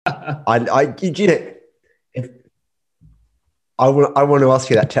you know, if, I want to ask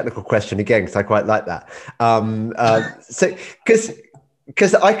you that technical question again because I quite like that. So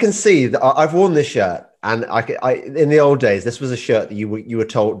because I can see that I've worn this shirt, and in the old days, this was a shirt that you were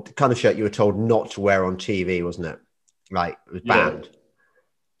told, the kind of shirt you were told not to wear on TV, wasn't it? Like it was banned.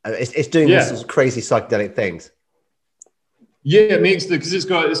 It's doing these sorts of crazy psychedelic things. Yeah, it makes because it's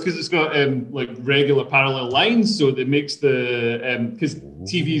got like regular parallel lines, so it makes the because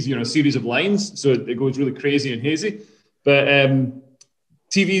TV's a series of lines, so it goes really crazy and hazy. But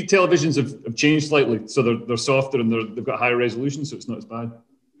televisions have changed slightly, so they're softer and they've got higher resolution, so it's not as bad.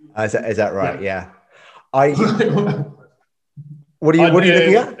 Is that right? Yeah. What are you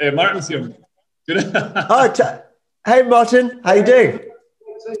looking at? Martin's here. Hey Martin, how you doing?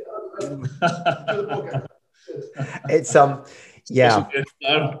 It's I'm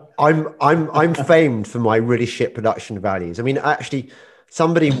famed for my really shit production values. I mean, actually,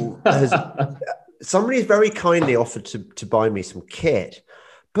 somebody's very kindly offered to buy me some kit,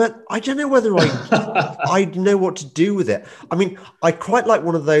 but I don't know whether I know what to do with it. I mean, I quite like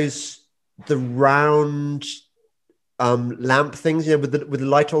one of those, the round lamp things, with the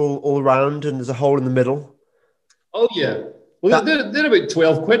light all around and there's a hole in the middle. Oh yeah. Well, they're about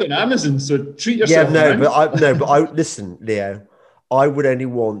 12 quid on Amazon, so treat yourself. Yeah, but I listen, Leo. I would only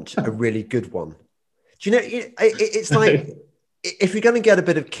want a really good one. Do you know? It's like if you're going to get a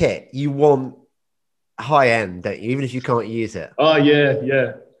bit of kit, you want high end, don't you? Even if you can't use it. Oh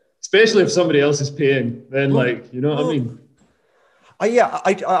yeah. Especially if somebody else is paying, then what I mean.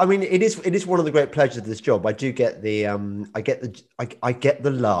 I mean, it is one of the great pleasures of this job. I do get the I get the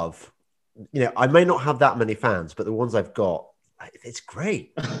love. I may not have that many fans, but the ones I've got, it's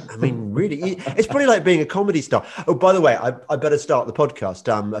great. I mean, really, it's probably like being a comedy star. Oh, by the way, I better start the podcast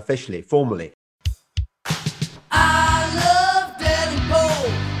officially, formally. I love Dan and Paul.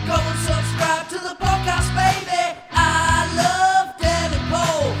 Go and subscribe to the podcast, baby. I love Dan and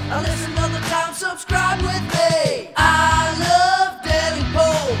Paul. Now listen another time, subscribe with me. I love Dan and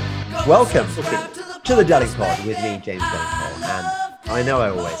Paul. Welcome to the Delling Pod with me, James Delling, and I know I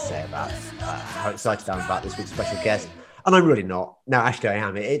always say about how excited I am about this week's special guest. And I'm really not. No, actually, I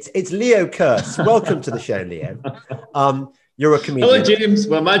am. It's Leo Kearse. Welcome to the show, Leo. You're a comedian. Hello, James.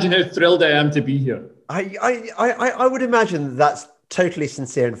 Well, imagine how thrilled I am to be here. I would imagine that's totally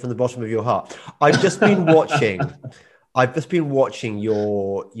sincere and from the bottom of your heart. I've just been watching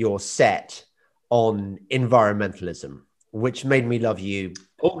your set on environmentalism, which made me love you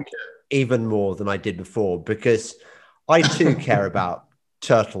even more than I did before, because I too care about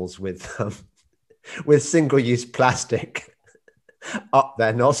turtles with single-use plastic up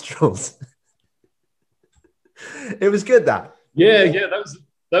their nostrils. It was good, that. Yeah,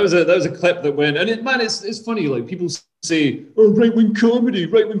 that was a clip that went, and it's funny, like people say, oh, right-wing comedy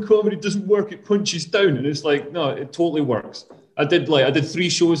doesn't work, it punches down, and it's like, no, it totally works. I did 3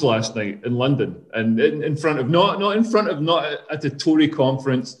 shows last night in London, and in front of not at a Tory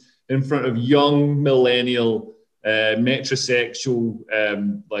conference, in front of young millennial metrosexual,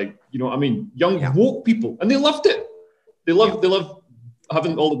 young woke people, and they loved it. They love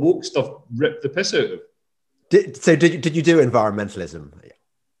having all the woke stuff ripped the piss out of. Did you do environmentalism?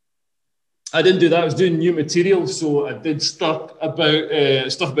 I didn't do that. I was doing new material, so I did stuff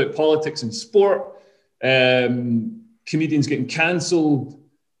about politics and sport. Comedians getting cancelled.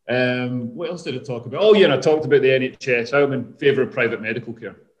 What else did I talk about? Oh yeah, and I talked about the NHS. I'm in favour of private medical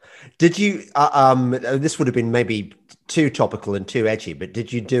care. Did you, this would have been maybe too topical and too edgy, but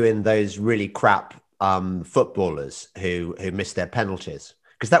did you do in those really crap footballers who missed their penalties?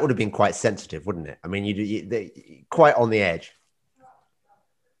 Because that would have been quite sensitive, wouldn't it? I mean, they quite on the edge.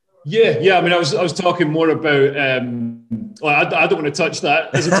 Yeah. I mean, I was talking more about, I don't want to touch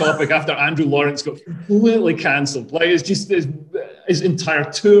that as a topic after Andrew Lawrence got completely cancelled. Like, it's just his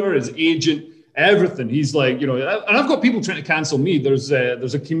entire tour, his agent, everything. He's like, and I've got people trying to cancel me. There's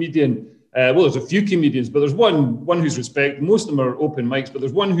a comedian, there's a few comedians, but there's one who's respected. Most of them are open mics, but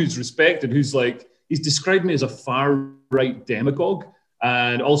there's one who's respected, who's like, he's described me as a far right demagogue,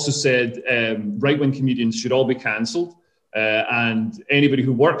 and also said right-wing comedians should all be cancelled, and anybody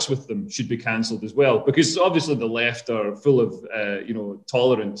who works with them should be cancelled as well, because obviously the left are full of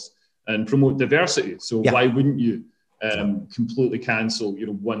tolerance and promote diversity. So why wouldn't you completely cancel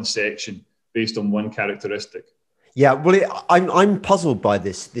one section based on one characteristic? Yeah, well, I'm puzzled by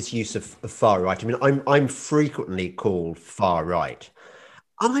this use of far right. I mean, I'm frequently called far right,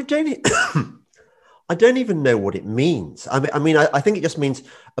 and I don't even know what it means. I mean, I think it just means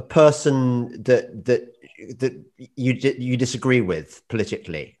a person that you disagree with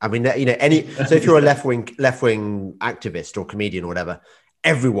politically. I mean, so if you're a left wing activist or comedian or whatever,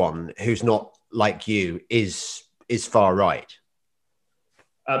 everyone who's not like you is far right.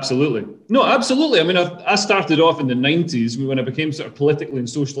 Absolutely. No, absolutely. I mean, I started off in the 90s when I became sort of politically and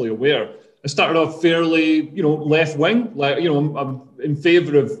socially aware. I started off fairly, left wing. Like, I'm in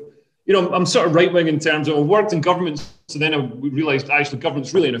favor of, I'm sort of right wing in terms of I worked in government. So then I realized actually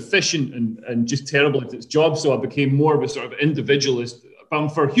government's really inefficient and just terrible at its job. So I became more of a sort of individualist. But I'm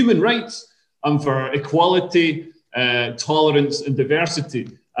for human rights. I'm for equality, tolerance, and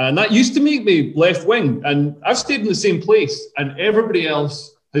diversity. And that used to make me left wing. And I've stayed in the same place. And everybody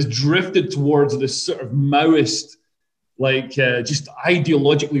else has drifted towards this sort of Maoist, just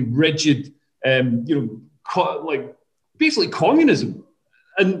ideologically rigid, basically communism.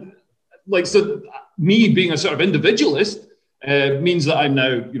 And so me being a sort of individualist means that I'm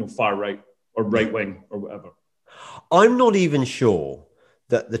now, far right or right wing or whatever. I'm not even sure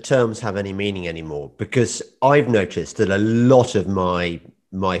that the terms have any meaning anymore, because I've noticed that a lot of my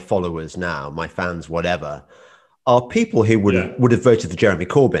followers now, my fans, whatever, are people who would have voted for Jeremy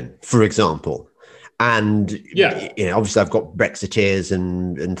Corbyn, for example. And obviously I've got Brexiteers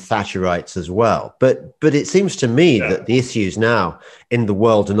and Thatcherites as well. But it seems to me that the issues now in the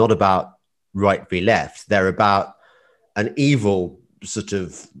world are not about right v left. They're about an evil sort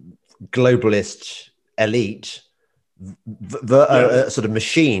of globalist elite, a sort of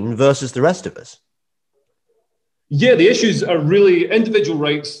machine versus the rest of us. Yeah, the issues are really individual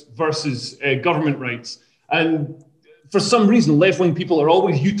rights versus government rights. And for some reason, left-wing people are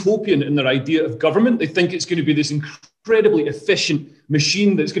always utopian in their idea of government. They think it's going to be this incredibly efficient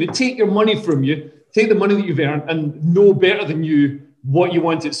machine that's going to take your money from you, take the money that you've earned, and know better than you what you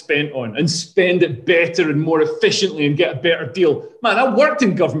want it spent on, and spend it better and more efficiently and get a better deal. Man, I worked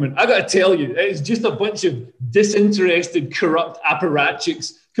in government. I got to tell you, it's just a bunch of disinterested, corrupt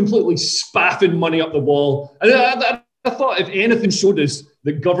apparatchiks completely spaffing money up the wall. And I thought if anything showed us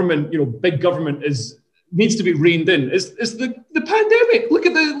that government, big government needs to be reined in, it's the pandemic. Look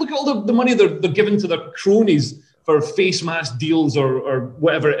at all the money they're giving to their cronies for face mask deals or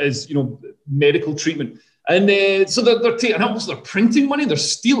whatever it is, medical treatment. And so they're taking, and also they're printing money. They're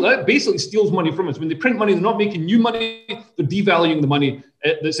stealing. It basically steals money from us. When they print money, they're not making new money. They're devaluing the money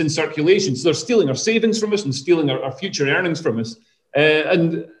that's in circulation. So they're stealing our savings from us and stealing our future earnings from us.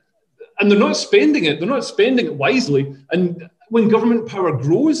 And they're not spending it. They're not spending it wisely. And when government power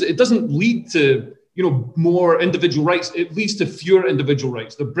grows, it doesn't lead to more individual rights. It leads to fewer individual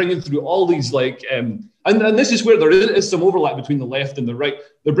rights. They're bringing through all these and this is where there is some overlap between the left and the right.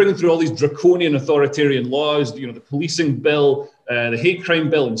 They're bringing through all these draconian authoritarian laws, the policing bill, the hate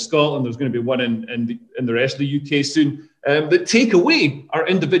crime bill in Scotland. There's going to be one in the rest of the UK soon, that take away our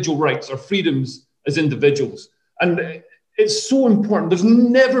individual rights, our freedoms as individuals. And it's so important. There's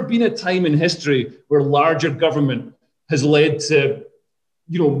never been a time in history where larger government has led to,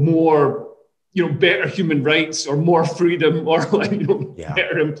 more better human rights or more freedom or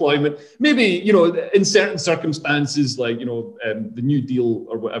better employment. Maybe, in certain circumstances, the New Deal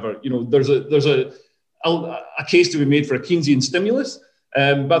or whatever, there's a case to be made for a Keynesian stimulus.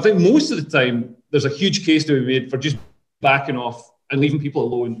 But I think most of the time, there's a huge case to be made for just backing off and leaving people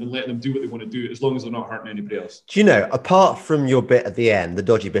alone and letting them do what they want to do, as long as they're not hurting anybody else. Do you know, apart from your bit at the end, the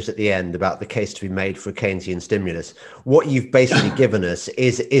dodgy bit at the end about the case to be made for a Keynesian stimulus, what you've basically given us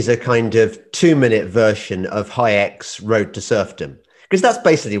is a kind of 2-minute version of Hayek's Road to Serfdom. Because that's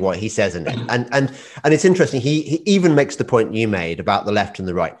basically what he says in it. And it's interesting. He even makes the point you made about the left and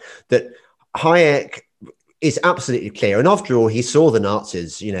the right, that Hayek is absolutely clear. And after all, he saw the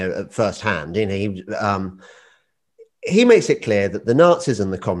Nazis, at first hand. He makes it clear that the Nazis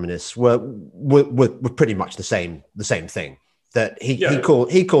and the communists were pretty much the same thing. That he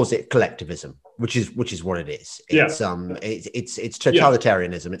calls it collectivism, which is what it is. It's it's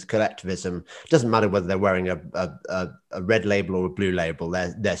totalitarianism. It's collectivism. It doesn't matter whether they're wearing a red label or a blue label.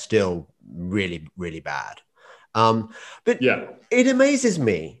 They're still really, really bad. But it amazes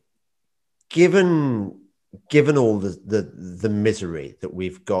me, given all the misery that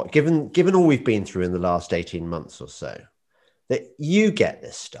we've got, given all we've been through in the last 18 months or so, that you get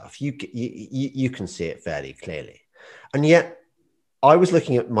this stuff, you can see it fairly clearly. And yet I was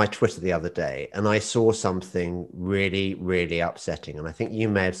looking at my Twitter the other day and I saw something really, really upsetting. And I think you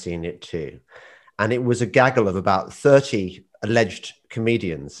may have seen it too. And it was a gaggle of about 30 alleged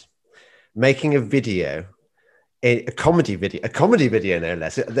comedians making a video, a comedy video no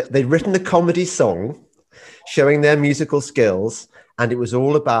less. They'd written a comedy song showing their musical skills, and it was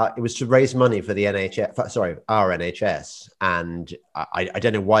to raise money for the our NHS. And I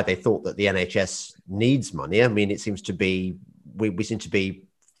don't know why they thought that the NHS needs money. I mean, it seems to be we seem to be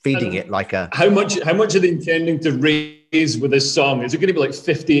feeding it like a. How much are they intending to raise with this song? Is it going to be like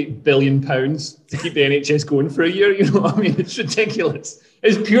 £58 billion to keep the NHS going for a year? You know what I mean? It's ridiculous.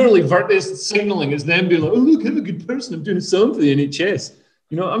 It's purely it's signalling. It's them being like, oh look, I'm a good person. I'm doing a song for the NHS.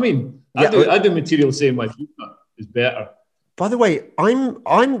 You know what I mean? I do material the same way. Is better. By the way,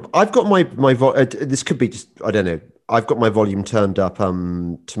 I've got my this could be just, I don't know. I've got my volume turned up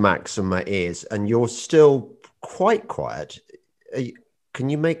to max on my ears, and you're still quite quiet. Can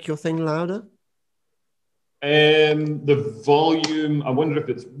you make your thing louder? The volume. I wonder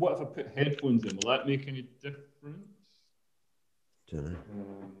if what if I put headphones in? Will that make any difference? Don't know.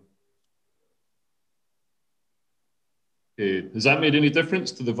 Okay. Has that made any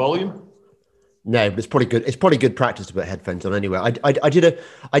difference to the volume? No, but it's probably good. It's probably good practice to put headphones on anyway. I did a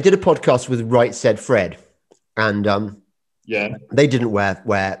podcast with Right Said Fred, and they didn't wear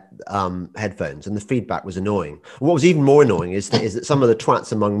headphones, and the feedback was annoying. What was even more annoying is that some of the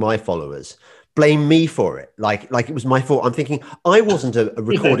twats among my followers blame me for it, like it was my fault. I'm thinking I wasn't a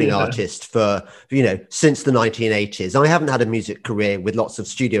recording artist for since the 1980s. I haven't had a music career with lots of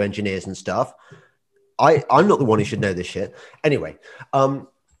studio engineers and stuff. I'm not the one who should know this shit. Anyway,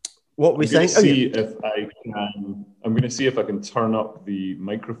 what were we saying? I'm going to see if I can turn up the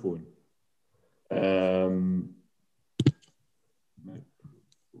microphone.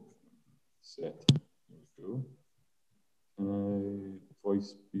 Set. There we go. Voice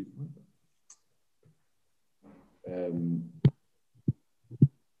speed.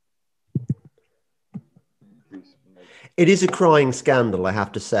 It is a crying scandal, I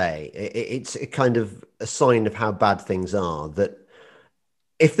have to say. It's a kind of a sign of how bad things are, that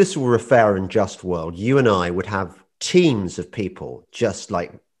if this were a fair and just world, you and I would have teams of people just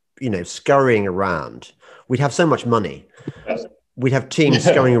scurrying around. We'd have so much money. We'd have teams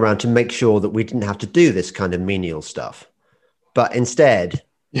scurrying around to make sure that we didn't have to do this kind of menial stuff. But instead,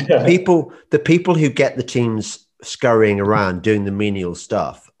 the people who get the teams scurrying around doing the menial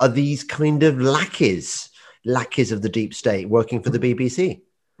stuff are these kind of lackeys of the deep state working for the BBC.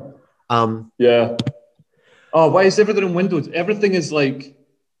 Why is everything in Windows? Everything is like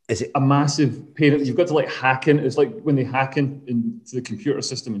a massive pain. You've got to hack in. It's like when they hack into the computer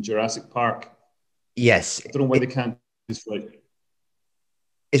system in Jurassic Park. Yes. I don't know why they can't just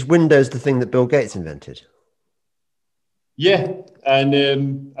Is Windows the thing that Bill Gates invented? Yeah,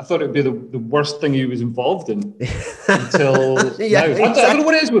 and I thought it would be the worst thing he was involved in until now. Exactly. I don't know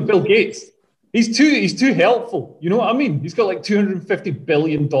what it is with Bill Gates. He's too helpful. You know what I mean? He's got like $250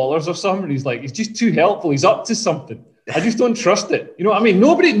 billion or something. He's just too helpful. He's up to something. I just don't trust it. You know what I mean?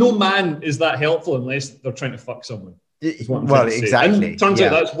 No man is that helpful unless they're trying to fuck someone. Well, exactly. And it turns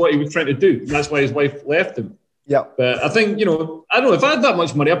out that's what he was trying to do. And that's why his wife left him. Yeah. But I think, I don't know, if I had that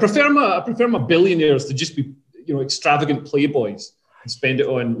much money, I prefer my billionaires to just be, extravagant playboys and spend it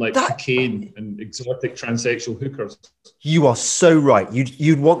on cocaine and exotic transsexual hookers. You are so right.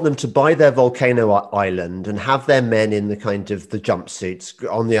 You'd want them to buy their volcano island and have their men in the kind of the jumpsuits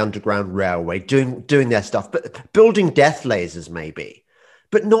on the Underground Railway doing their stuff, but building death lasers maybe,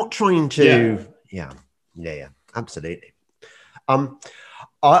 but not trying to. Yeah, absolutely. I'm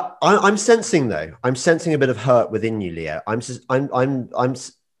sensing a bit of hurt within you, Leo. I'm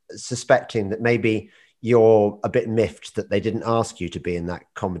suspecting that maybe you're a bit miffed that they didn't ask you to be in that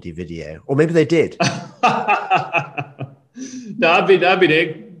comedy video, or maybe they did. No, I've been,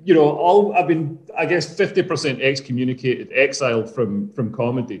 I guess 50% excommunicated, exiled from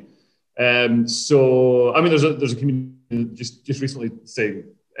comedy. So I mean, there's a comedian just recently saying,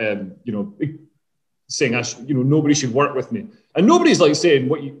 saying nobody should work with me, and nobody's saying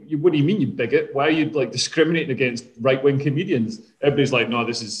what do you mean, you bigot? Why are you discriminating against right-wing comedians? Everybody's like, no,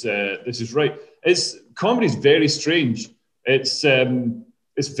 this is right. Comedy's very strange. It's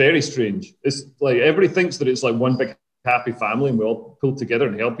very strange. It's everybody thinks that it's one big happy family and we all pull together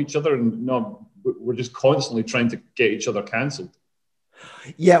and help each other, and no, we're just constantly trying to get each other cancelled.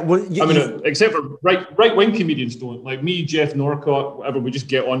 Yeah, well, except for right-wing comedians don't. Like me, Jeff Norcott, whatever, we just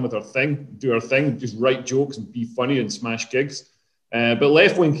get on with our thing, do our thing, just write jokes and be funny and smash gigs. But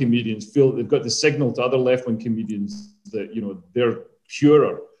left-wing comedians feel that they've got the signal to other left-wing comedians that they're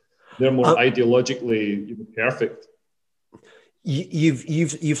purer, they're more ideologically perfect.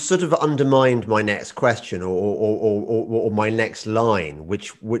 You've sort of undermined my next question or my next line,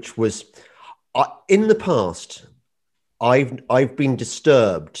 which was in the past. I've been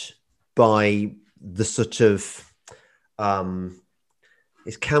disturbed by the sort of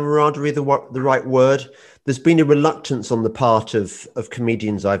is camaraderie the right word? There's been a reluctance on the part of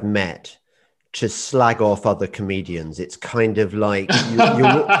comedians I've met to slag off other comedians. It's kind of like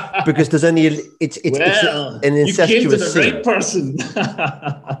you're because there's only it's an incestuous you came to the scene. right person.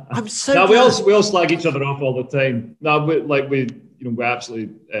 I'm so no, glad. we all slag each other off all the time. No, we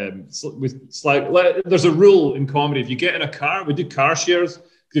absolutely we slag. Like, there's a rule in comedy: if you get in a car, we do car shares.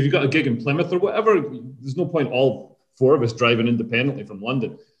 If you've got a gig in Plymouth or whatever, there's no point all four of us driving independently from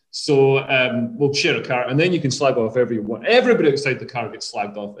London. So we'll share a car, and then you can slag off whoever you want. Everybody outside the car gets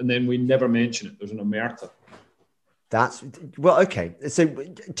slagged off, and then we never mention it. There's an omerta. That's well, okay. So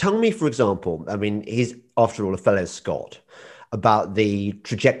tell me, for example, I mean, he's after all a fellow Scot, about the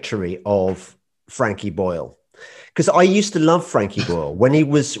trajectory of Frankie Boyle. Because I used to love Frankie Boyle when he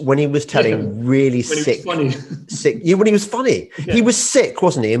was telling really sick, when he was funny. Yeah. He was sick,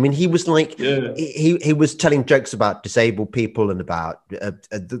 wasn't he? I mean, he was like he was telling jokes about disabled people and about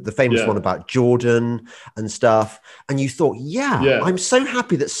the famous one about Jordan and stuff. And you thought, I'm so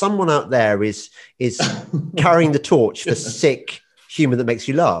happy that someone out there is carrying the torch for sick humor that makes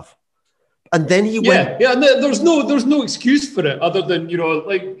you laugh. And then he went. Yeah, and there's no excuse for it other than,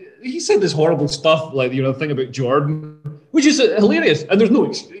 like he said this horrible stuff, like, the thing about Jordan, which is hilarious. And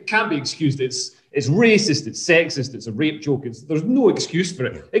it can't be excused. It's racist, it's sexist, it's a rape joke. There's no excuse for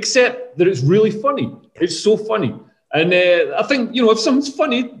it, except that it's really funny. It's so funny. And I think, if something's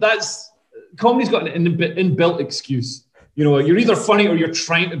funny, comedy's got an inbuilt excuse. You're either funny or you're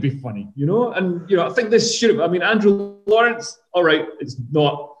trying to be funny, And, I think this should have, Andrew Lawrence, all right, it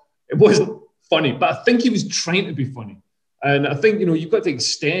wasn't funny, but I think he was trying to be funny. And I think, you've got to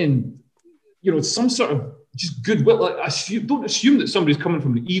extend, some sort of just goodwill. Like, don't assume that somebody's coming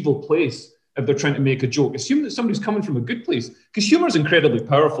from an evil place if they're trying to make a joke. Assume that somebody's coming from a good place, because humor is incredibly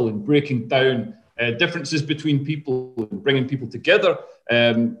powerful in breaking down differences between people and bringing people together.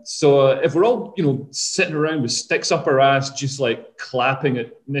 So if we're all, sitting around with sticks up our ass, just like clapping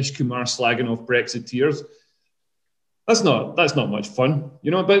at Nish Kumar slagging off Brexiteers, that's not much fun,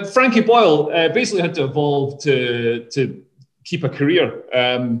 But Frankie Boyle basically had to evolve to keep a career.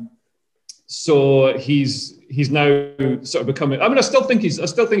 So he's now sort of becoming. I still think he's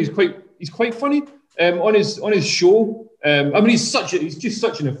quite funny on his show. He's just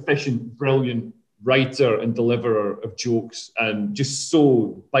such an efficient, brilliant writer and deliverer of jokes, and just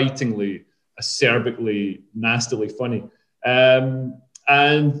so bitingly, acerbically, nastily funny. And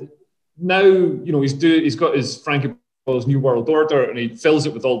now he's got his Frankie Boyle's New World Order, and he fills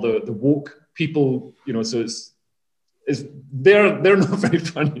it with all the woke people, So they're not very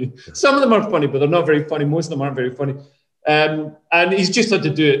funny. Some of them are funny, but they're not very funny. Most of them aren't very funny. And he's just had to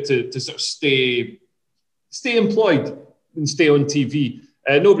do it to sort of stay employed and stay on TV.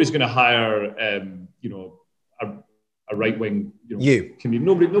 Nobody's going to hire, a right-wing, comedian.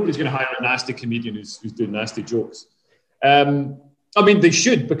 Nobody's going to hire a nasty comedian who's doing nasty jokes. They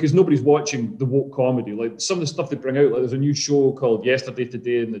should, because nobody's watching the woke comedy. Like some of the stuff they bring out, like there's a new show called Yesterday,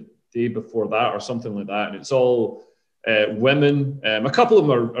 Today, and the Day Before That, or something like that, and it's all women. A couple of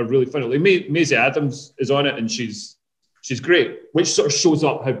them are really funny. Like Maisie Adams is on it, and she's great, which sort of shows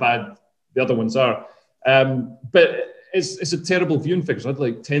up how bad the other ones are. But it's a terrible viewing figure. So I had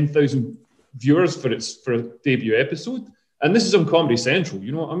like 10,000 viewers for a debut episode, and this is on Comedy Central.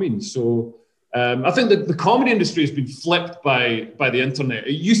 You know what I mean? So. I think that the comedy industry has been flipped by the internet.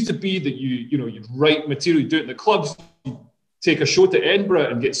 It used to be that you'd write material, do it in the clubs, you'd take a show to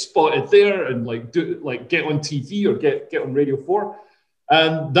Edinburgh and get spotted there, and get on TV or get on Radio 4.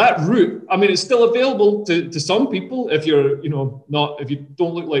 And that route, it's still available to some people if you're, if you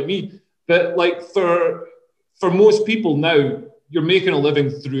don't look like me. But like for most people now, you're making a living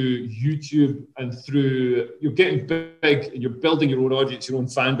through YouTube and you're getting big and you're building your own audience, your own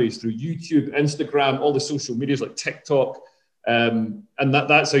fan base through YouTube, Instagram, all the social medias like TikTok. And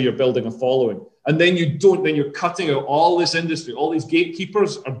that's how you're building a following. And then you're cutting out all this industry, all these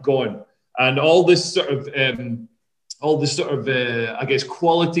gatekeepers are gone. And all this sort of, I guess,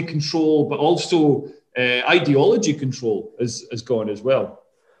 quality control, but also ideology control is gone as well.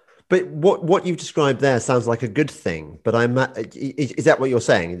 But what you've described there sounds like a good thing. But is that what you're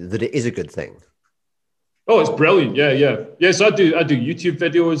saying? That it is a good thing? Oh, it's brilliant! Yeah. Yes, I do YouTube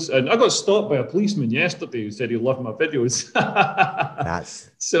videos, and I got stopped by a policeman yesterday who said he loved my videos. That's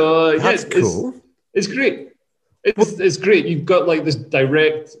cool. It's great. It's great. You've got like this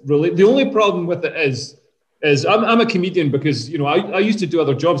direct relate. The only problem with it is I'm a comedian because I used to do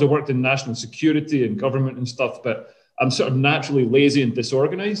other jobs. I worked in national security and government and stuff, but I'm sort of naturally lazy and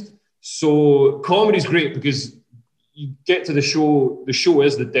disorganized. So comedy's great because you get to the show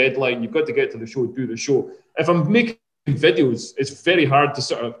is the deadline. You've got to get to the show, do the show. If I'm making videos, it's very hard to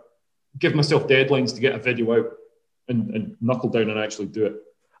sort of give myself deadlines to get a video out and knuckle down and actually do it.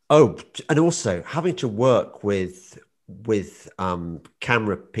 Oh, and also having to work with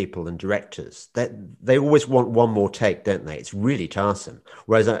camera people and directors, that they always want one more take, don't they? It's really tiresome.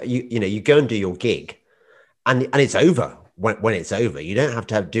 Whereas you go and do your gig, and it's over when it's over. You don't have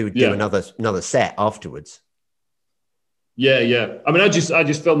to do another set afterwards. Yeah, yeah. I mean, I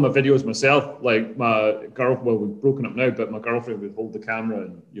just film my videos myself. Like my well, we've broken up now, but my girlfriend would hold the camera,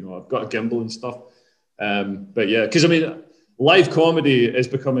 and I've got a gimbal and stuff. But yeah, because I mean, live comedy is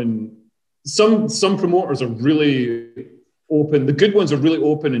becoming. Some promoters are really open. The good ones are really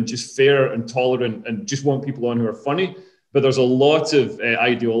open and just fair and tolerant, and just want people on who are funny. But there's a lot of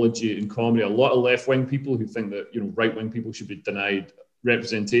ideology in comedy. A lot of left wing people who think that right wing people should be denied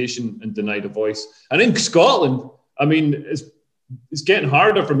representation and denied a voice. And in Scotland, I mean, it's getting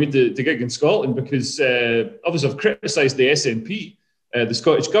harder for me to gig in Scotland because obviously I've criticised the SNP, the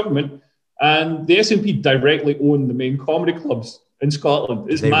Scottish government, and the SNP directly own the main comedy clubs in Scotland.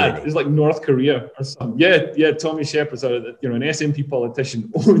 It's mad. Really? It's like North Korea or something. Yeah. Tommy Shepard's an SNP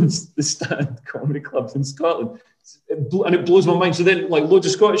politician owns the stand comedy clubs in Scotland, and it blows my mind. So then, like, loads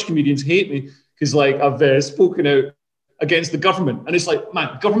of Scottish comedians hate me because, like, I've spoken out against the government, and it's like,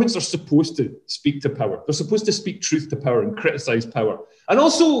 man, governments are supposed to speak to power. They're supposed to speak truth to power and criticize power. And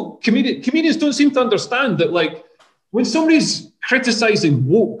also, comedians don't seem to understand that, like, when somebody's criticizing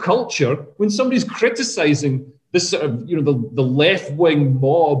woke culture, when somebody's criticizing this sort of, the left-wing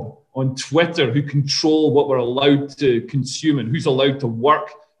mob on Twitter who control what we're allowed to consume and who's allowed to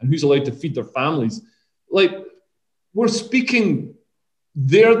work and who's allowed to feed their families, like, we're speaking,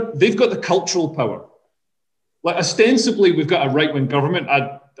 they've got the cultural power. Like, ostensibly, we've got a right-wing government.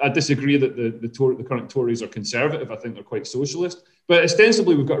 I disagree that the current Tories are conservative. I think they're quite socialist. But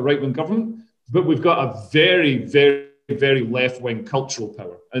ostensibly, we've got a right-wing government, but we've got a very, very, very left-wing cultural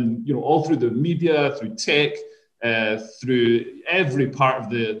power. And, all through the media, through tech, through every part of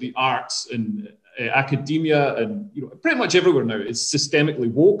the arts and academia, and pretty much everywhere now, it's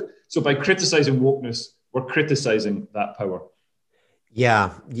systemically woke. So by criticizing wokeness, we're criticizing that power.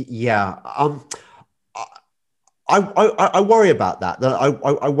 Yeah. I worry about that.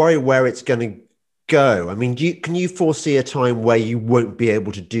 I worry where it's going to go. I mean, can you foresee a time where you won't be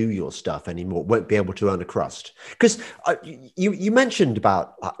able to do your stuff anymore? Won't be able to earn a crust? Because you mentioned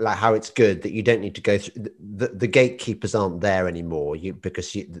about like how it's good that you don't need to go through the gatekeepers aren't there anymore.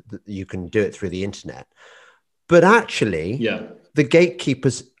 Because you can do it through the internet. But actually, the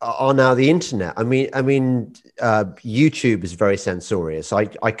gatekeepers are now the internet. I mean, YouTube is very censorious. I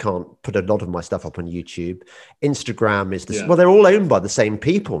can't put a lot of my stuff up on YouTube. Instagram is well, they're all owned by the same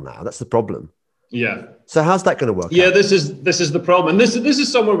people now. That's the problem. Yeah. So how's that going to work? Yeah, out? This is the problem, and this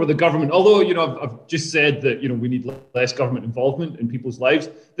is somewhere where the government, although I've just said that we need less government involvement in people's lives.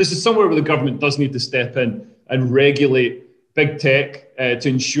 This is somewhere where the government does need to step in and regulate big tech to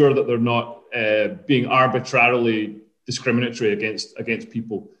ensure that they're not being arbitrarily discriminatory against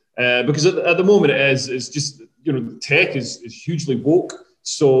people, because at the moment it's just tech is hugely woke.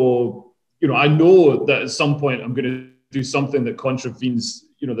 So I know that at some point I'm going to do something that contravenes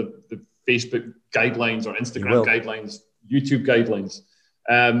the Facebook guidelines or Instagram guidelines, YouTube guidelines,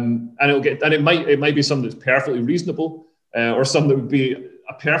 and it might be something that's perfectly reasonable, or something that would be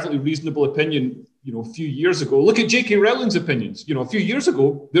a perfectly reasonable opinion a few years ago. Look at J.K. Rowling's opinions. A few years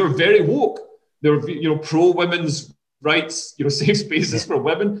ago they were very woke. They were pro women's rights, safe spaces for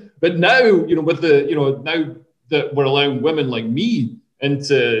women. But now, with now that we're allowing women like me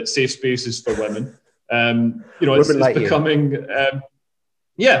into safe spaces for women, it's becoming.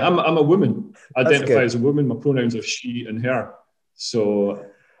 I'm a woman. I identify as a woman. My pronouns are she and her. So,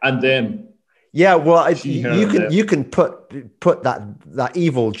 and them. Yeah, well, you can put that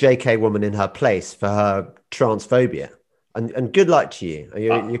evil JK woman in her place for her transphobia, and good luck to you.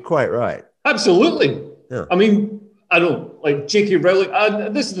 You're quite right. Absolutely. Yeah. I mean, I don't like J.K. Rowling.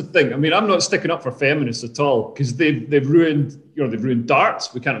 This is the thing. I mean, I'm not sticking up for feminists at all because they've ruined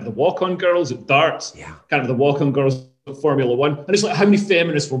darts. We can't have the walk-on girls at darts. Yeah. Can't have the walk-on girls at Formula One. And it's like, how many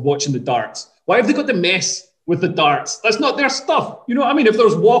feminists were watching the darts? Why have they got to mess with the darts? That's not their stuff. You know what I mean? If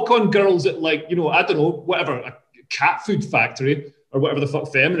there's walk-on girls at I don't know, whatever, a cat food factory or whatever the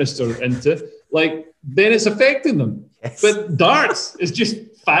fuck feminists are into, then it's affecting them. Yes. But darts is just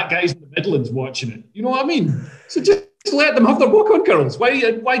fat guys in the Midlands watching it. You know what I mean? So just let them have their walk-on girls. Why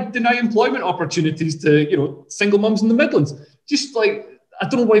deny employment opportunities to single mums in the Midlands? Just I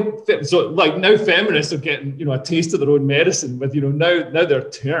don't know why. So now feminists are getting a taste of their own medicine with now they're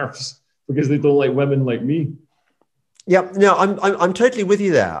TERFs because they don't like women like me. Yeah, no, I'm totally with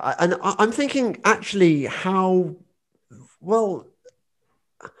you there, and I'm thinking actually how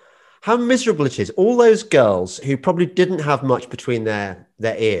how miserable it is. All those girls who probably didn't have much between their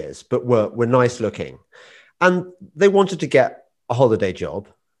ears, but were nice looking, and they wanted to get a holiday job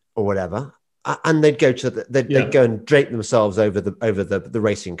or whatever, and they'd go to they'd go and drape themselves over the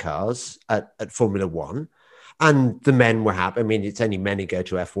racing cars at Formula One. And the men were happy. I mean, it's only men who go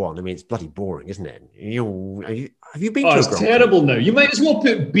to F1. I mean, it's bloody boring, isn't it? Have you been to a it's terrible now. You might as well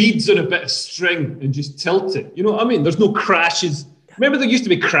put beads on a bit of string and just tilt it. You know what I mean? There's no crashes. Remember there used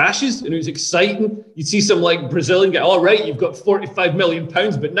to be crashes and it was exciting. You'd see some like Brazilian guy, all right, you've got 45 million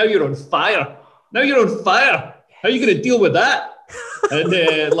pounds, but now you're on fire. Now you're on fire. How are you going to deal with that? And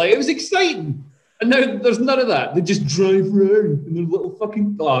it was exciting. And now there's none of that. They just drive around in their little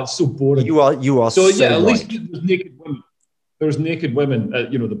fucking. Oh, it's so boring. You are. So yeah, at right. least there's naked women. There's naked women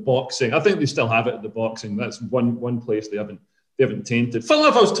at the boxing. I think they still have it at the boxing. That's one place they haven't tainted. Funnily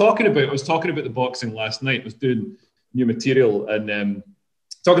enough, I was talking about the boxing last night. I was doing new material and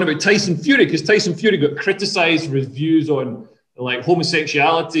talking about Tyson Fury, because Tyson Fury got criticised for his views on like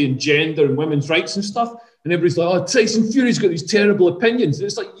homosexuality and gender and women's rights and stuff. And everybody's like, "Oh, Tyson Fury's got these terrible opinions." And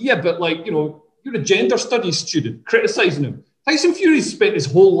it's like, yeah, but like you're a gender studies student criticising him. Tyson Fury's spent his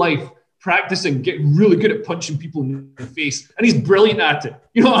whole life practicing, getting really good at punching people in the face, and he's brilliant at it.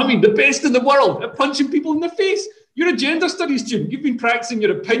 You know what I mean? The best in the world at punching people in the face. You're a gender studies student. You've been practicing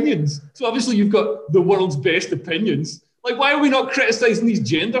your opinions. So obviously you've got the world's best opinions. Like, why are we not criticising these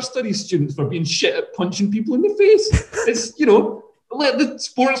gender studies students for being shit at punching people in the face? It's, let the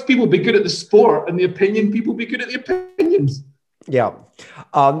sports people be good at the sport and the opinion people be good at the opinions. Yeah,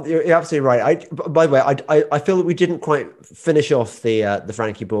 you're absolutely right. By the way, I feel that we didn't quite finish off the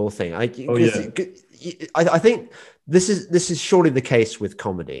Frankie Ball thing. I think this is surely the case with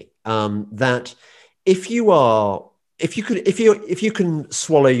comedy, that if you can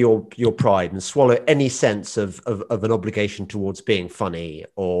swallow your pride and swallow any sense of an obligation towards being funny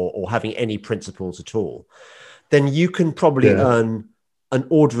or having any principles at all, then you can probably earn an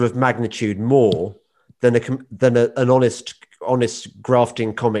order of magnitude more than an honest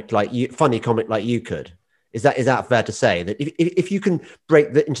grafting comic like you, funny comic like you could. Is that fair to say that if you can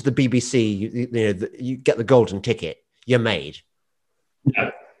break into the BBC, you get the golden ticket, you're made?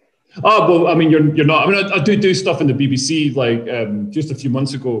 Yeah. Oh, well, I mean, you're not. I mean, I do stuff in the BBC. Like just a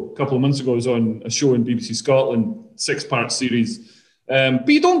couple of months ago, I was on a show in BBC Scotland, 6-part series. But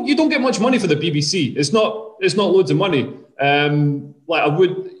you don't get much money for the BBC. It's not loads of money. Like I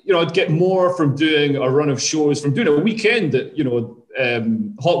would, I'd get more from doing a run of shows, from doing a weekend at,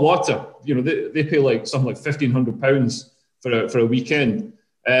 Hot Water. They pay like something like £1,500 for a weekend.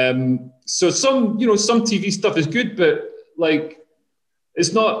 So some TV stuff is good, but like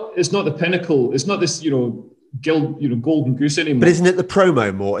it's not the pinnacle. It's not this, golden goose anymore. But isn't it the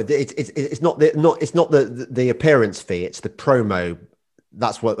promo more? It's not the appearance fee. It's the promo.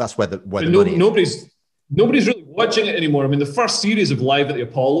 That's where the money is. Nobody's really watching it anymore. I mean, the first series of Live at the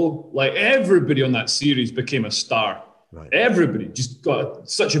Apollo, like everybody on that series became a star. Right. Everybody just got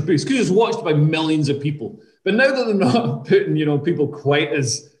such a boost because it was watched by millions of people. But now that they're not putting, people quite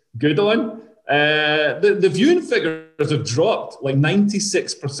as good on, the viewing figures have dropped like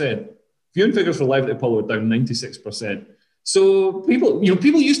 96%. Viewing figures for Live at the Apollo are down 96%. So people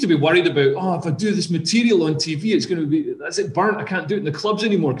used to be worried about, if I do this material on TV, it's going to be, that's it, burnt. I can't do it in the clubs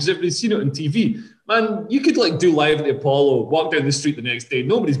anymore because everybody's seen it on TV. Man, you could like do Live at the Apollo, walk down the street the next day.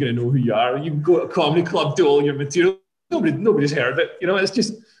 Nobody's going to know who you are. You can go to a comedy club, do all your material. Nobody's heard of it. It's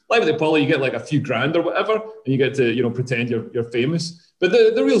just Live at the Apollo. You get like a few grand or whatever, and you get to pretend you're famous. But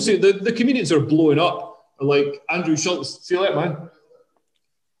the real the comedians are blowing up. Like Andrew Schultz. See you later,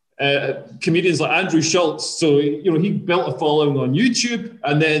 man. Comedians like Andrew Schultz, so he built a following on YouTube,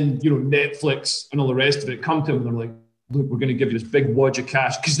 and then Netflix and all the rest of it come to him and they're like, look, we're going to give you this big wad of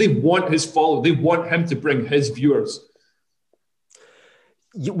cash because they want his follow. They want him to bring his viewers.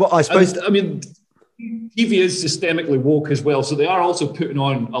 Well, I suppose. TV is systemically woke as well, so they are also putting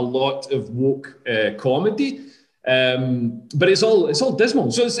on a lot of woke comedy. But it's all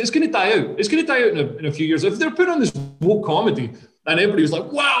dismal, so it's going to die out. It's going to die out in a few years if they're putting on this woke comedy. And everybody was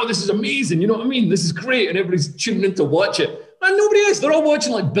like, wow, this is amazing. You know what I mean? This is great. And everybody's tuning in to watch it. And nobody is. They're all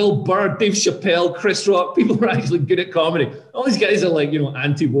watching like Bill Burr, Dave Chappelle, Chris Rock. People who are actually good at comedy. All these guys are like,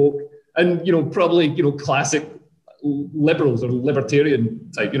 anti-woke and, probably, classic liberals or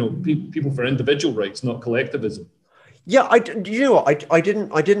libertarian type, people for individual rights, not collectivism. Yeah, I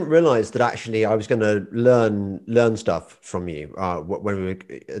didn't realize that actually I was going to learn stuff from you when we were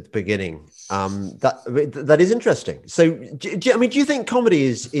at the beginning. That is interesting. So, do you think comedy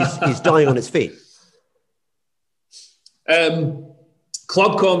is dying on its feet?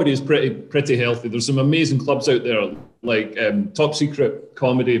 Club comedy is pretty healthy. There's some amazing clubs out there, like Top Secret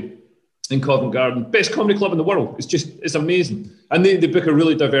Comedy in Covent Garden. Best comedy club in the world. It's amazing. And they book a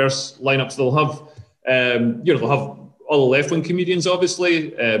really diverse lineup. So they'll have all the left-wing comedians,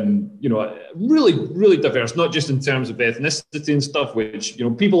 obviously, really, really diverse, not just in terms of ethnicity and stuff, which,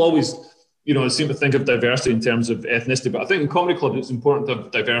 people always, seem to think of diversity in terms of ethnicity. But I think in comedy clubs, it's important to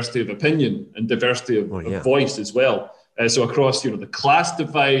have diversity of opinion and diversity of voice as well. So across, the class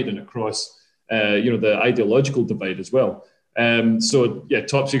divide and across, the ideological divide as well.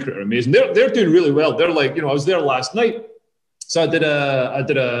 Top Secret are amazing. They're doing really well. They're like, I was there last night. So I did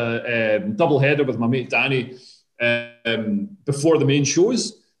a double header with my mate Danny before the main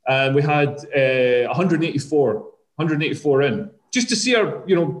shows, and we had 184 in, just to see our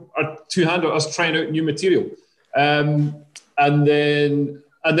two-hander, us trying out new material, and then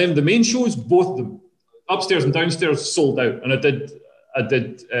the main shows, both of them, upstairs and downstairs, sold out, and I did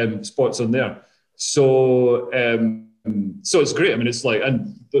spots on there. So it's great. I mean, it's like,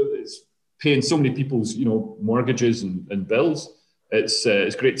 and it's paying so many people's mortgages and bills.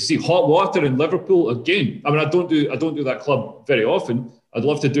 It's great to see. Hot Water in Liverpool again. I mean, I don't do that club very often. I'd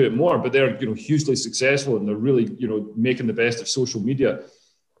love to do it more, but they're hugely successful, and they're really making the best of social media.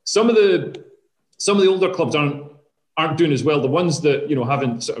 Some of the older clubs aren't doing as well. The ones that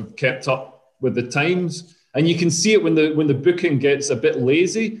haven't sort of kept up with the times, and you can see it when the booking gets a bit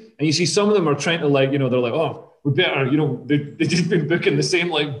lazy, and you see some of them are trying to they're like, oh, we better they just been booking the same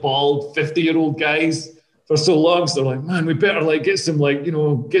bald 50-year-old guys for so long, so they're like, man, we better get some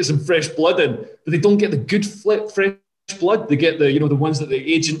get some fresh blood in, but they don't get the good fresh blood. They get the the ones that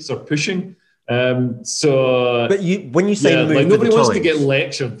the agents are pushing. But when you say move nobody wants times, to get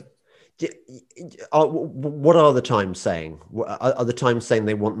lectured. What are the Times saying? Are the Times saying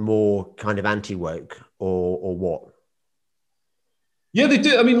they want more kind of anti-woke or what? Yeah, they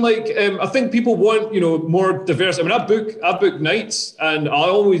do. I mean, I think people want more diverse. I mean, I book nights, and I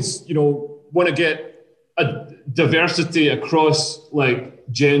always want to get a diversity across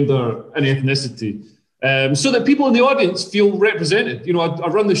gender and ethnicity, so that people in the audience feel represented. I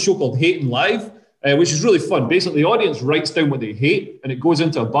run this show called Hating Live, which is really fun. Basically, the audience writes down what they hate, and it goes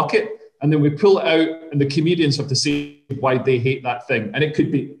into a bucket, and then we pull it out, and the comedians have to say why they hate that thing, and it could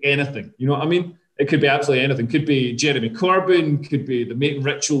be anything. You know what I mean? It could be absolutely anything. Could be Jeremy Corbyn, could be the mating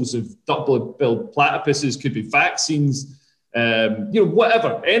rituals of duck-billed platypuses, could be vaccines.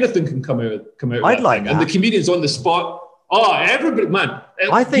 Whatever, anything can come out. I'd like that. And the comedians on the spot. Oh, everybody, man!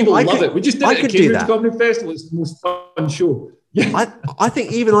 I think people I love could, it. We just did I it at could do Cambridge that. Comedy Festival. It's the most fun show. Yeah, I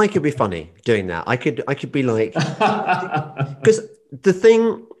think even I could be funny doing that. I could be like, because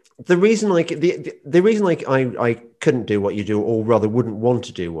the reason I couldn't do what you do, or rather wouldn't want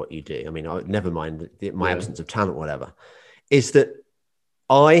to do what you do. I mean, never mind my absence of talent, whatever, is that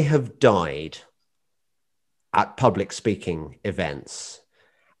I have died at public speaking events,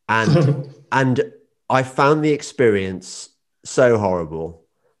 and I found the experience so horrible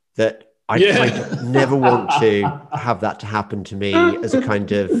that I never want to have that to happen to me as a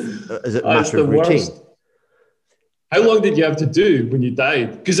matter of routine. Worst. How long did you have to do when you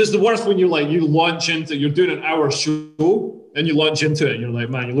died? Because it's the worst when you launch into, you're doing an hour show and you launch into it and you're like,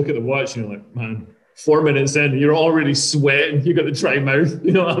 man, you look at the watch and you're like, man, 4 minutes in, you're already sweating. You got the dry mouth.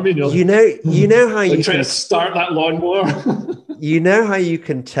 You know what I mean? You're you know how you trying to start that lawnmower. You know how you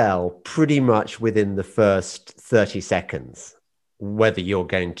can tell pretty much within the first 30 seconds whether you're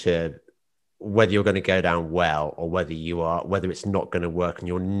going to go down well or whether it's not going to work and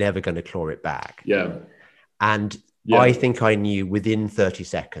you're never going to claw it back. Yeah. And I think I knew within 30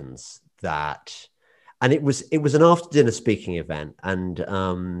 seconds that, and it was an after dinner speaking event. And,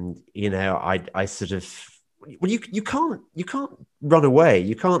 I sort of, well, you can't run away.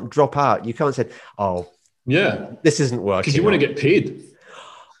 You can't drop out. You can't say, oh yeah, this isn't working. Because you want to get paid.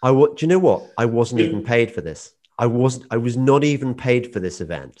 Do you know what? I wasn't even paid for this. I was not even paid for this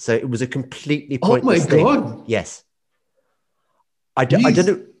event. So it was a completely pointless thing. Oh my God. Yes. I don't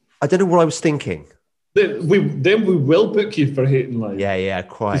know what I was thinking. Then we will book you for Hating Live. Yeah,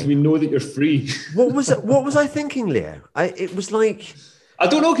 quite. Because we know that you're free. What was I thinking, Leo? It was like, I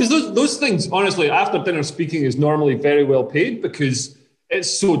don't know, because those things, honestly, after dinner speaking is normally very well paid because it's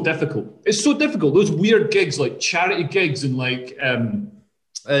so difficult. It's so difficult. Those weird gigs, like charity gigs and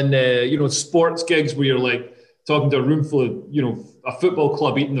sports gigs where you're talking to a room full of, a football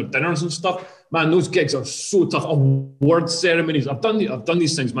club eating their dinners and stuff. Man, those gigs are so tough. Award ceremonies. I've done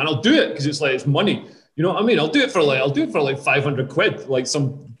these things, man. I'll do it because it's money. You know what I mean? I'll do it for 500 quid, like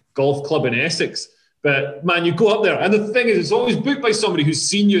some golf club in Essex. But man, you go up there, and the thing is, it's always booked by somebody who's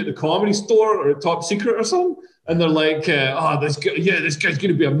seen you at the Comedy Store or at Top Secret or something, and they're like, this guy's going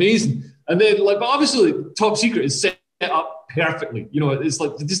to be amazing. And then, but obviously, Top Secret is up perfectly. You know, it's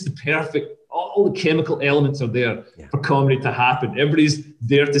like just the perfect, all the chemical elements are there for comedy to happen. Everybody's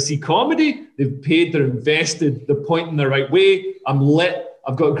there to see comedy. They've paid, they're invested, they're pointing the right way. I'm lit.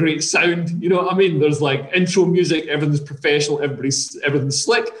 I've got great sound. You know what I mean? There's like intro music, everything's professional, everything's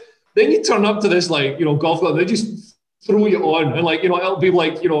slick. Then you turn up to this, like, you know, golf club, they just throw you on. And like, you know, it'll be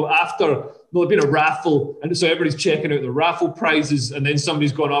like, you know, after there'll be a raffle. And so everybody's checking out the raffle prizes. And then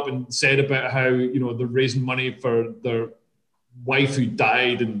somebody's gone up and said about how, you know, they're raising money for their wife who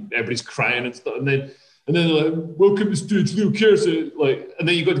died, and everybody's crying and stuff. And then they're like, welcome to stage, Leo Kearse. Like, and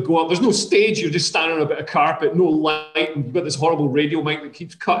then you got to go up. There's no stage. You're just standing on a bit of carpet, no light. And you've got this horrible radio mic that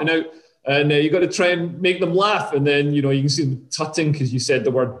keeps cutting out. And you got to try and make them laugh. And then, you know, you can see them tutting because you said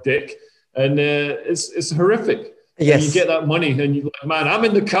the word dick. And it's horrific. Yes. And you get that money and you're like, man, I'm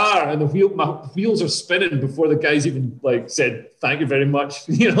in the car and my wheels are spinning before the guys even like said, thank you very much.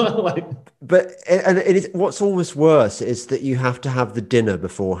 You know, like. But and it is, what's almost worse is that you have to have the dinner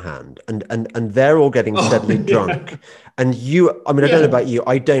beforehand and they're all getting steadily drunk. And you, I mean, I don't know about you.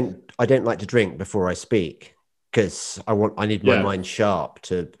 I don't like to drink before I speak because I need my mind sharp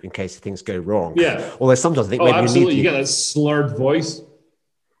in case things go wrong. Yeah. Although sometimes I think maybe absolutely. You get that slurred voice.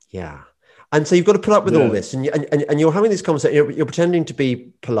 Yeah. And so you've got to put up with all this, and you're having this conversation. You're pretending to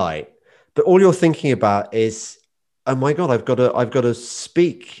be polite, but all you're thinking about is, oh my God, I've got to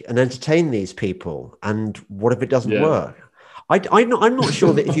speak and entertain these people. And what if it doesn't work? I'm not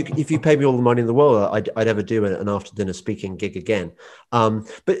sure that if you pay me all the money in the world, I'd ever do an after dinner speaking gig again.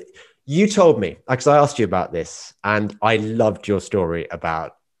 But you told me, because I asked you about this, and I loved your story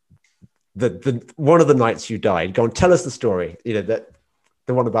about the one of the nights you died. Go on, tell us the story. You know that.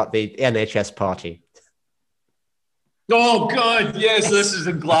 The one about the NHS party. Oh, God, yes, this is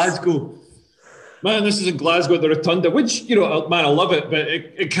in Glasgow. Man, this is in Glasgow at the Rotunda, which, you know, man, I love it, but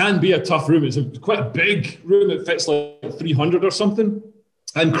it can be a tough room. It's quite a big room. It fits like 300 or something.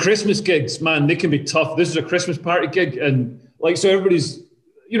 And Christmas gigs, man, they can be tough. This is a Christmas party gig. And like, so everybody's,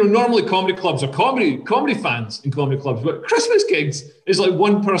 you know, normally comedy clubs are comedy fans in comedy clubs, but Christmas gigs is like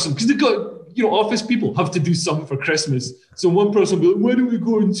one person, because they've got, you know, office people have to do something for Christmas. So one person will be like, why don't we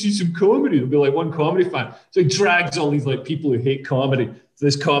go and see some comedy? There'll be like one comedy fan. So he drags all these like people who hate comedy to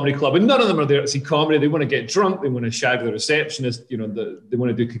this comedy club. And none of them are there to see comedy. They want to get drunk. They want to shag the receptionist. You know, they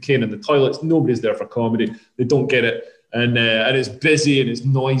want to do cocaine in the toilets. Nobody's there for comedy. They don't get it. And it's busy and it's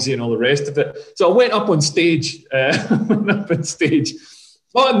noisy and all the rest of it. So I went up on stage. Oh,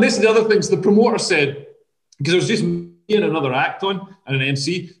 and this is the other thing. So the promoter said, because there was just me and another act on and an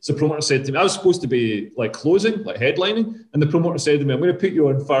MC. So the promoter said to me, I was supposed to be like closing, like headlining. And the promoter said to me, I'm going to put you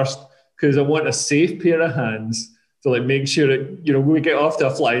on first because I want a safe pair of hands to like make sure that, you know, when we get off to a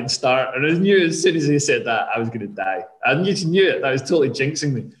flying start. And I knew as soon as he said that, I was going to die. I knew it. That was totally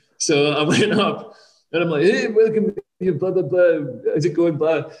jinxing me. So I went up and I'm like, hey, welcome, blah, blah, blah. How's it going,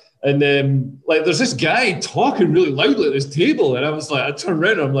 blah? And like, there's this guy talking really loudly at this table. And I was like, I turned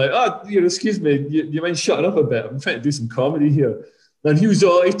around and I'm like, oh, you know, excuse me, you mind shutting up a bit? I'm trying to do some comedy here. And he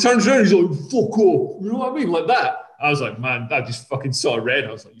turns around and he's like, fuck off. You know what I mean? Like that. I was like, man, I just fucking saw red.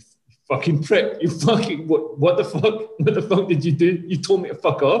 I was like, you fucking prick. You fucking, what the fuck? What the fuck did you do? You told me to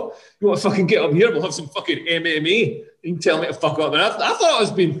fuck off? You want to fucking get up here? We'll have some fucking MMA. You can tell me to fuck off. And I thought it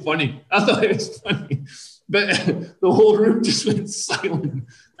was being funny. I thought it was funny. But the whole room just went silent.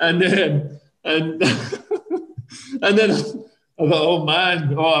 And then I thought, oh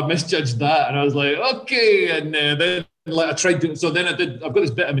man, I misjudged that. And I was like, okay. And then like I tried doing, so then I've got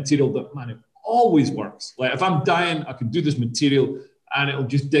this bit of material that, man, it always works. Like if I'm dying, I can do this material and it'll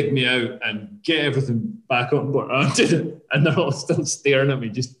just dig me out and get everything back on board. I did it. And they're all still staring at me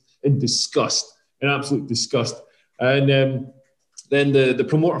just in disgust, in absolute disgust. And then the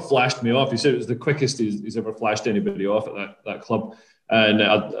promoter flashed me off. He said it was the quickest he's ever flashed anybody off at that club. And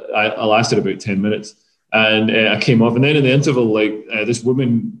I lasted about 10 minutes. And I came off. And then in the interval, like this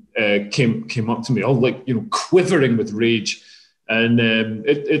woman came up to me, all like, you know, quivering with rage. And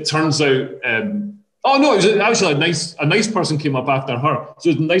it turns out, oh no, it was actually a nice person came up after her.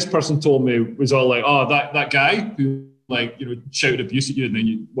 So the nice person told me, was all like, oh, that guy who like, you know, shouted abuse at you and then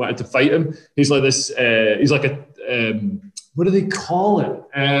you wanted to fight him. He's like this, he's like a, what do they call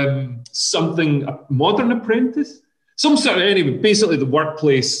it? Something, a modern apprentice? Some sort of, anyway, basically the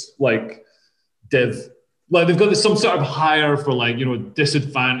workplace, like, div. Like, they've got some sort of hire for, like, you know,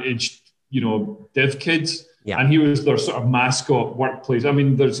 disadvantaged, you know, div kids. Yeah. And he was their sort of mascot workplace. I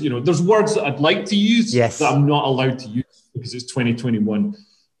mean, there's words that I'd like to use that I'm not allowed to use because it's 2021.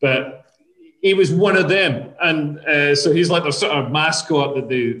 But he was one of them, and so he's like their sort of mascot that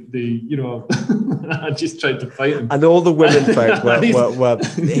I just tried to fight him. And all the women folk were he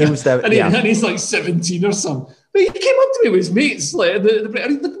was there. And he's like 17 or something. But he came up to me with his mates, like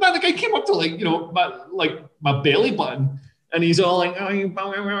the guy came up to my belly button, and he's all like, and he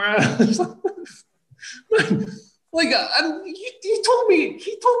told me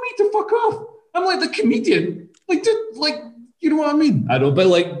to fuck off. I'm like the comedian, like, dude, like, you know what I mean? I don't, but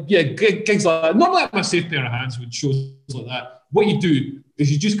like, yeah, gigs like that. Not like my safe pair of hands with shows like that. What you do is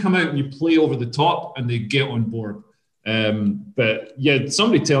you just come out and you play over the top, and they get on board. But yeah,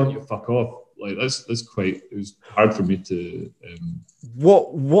 somebody telling you to fuck off, like that's quite. It was hard for me to.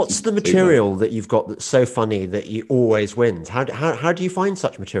 What's the material that you've got that's so funny that you always wins? How do you find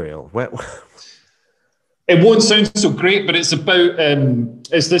such material? It won't sound so great, but it's about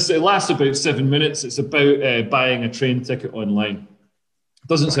it lasts about 7 minutes. It's about buying a train ticket online. It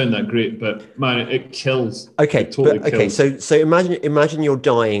doesn't sound that great, but man, it kills. Okay, it totally kills. So imagine you're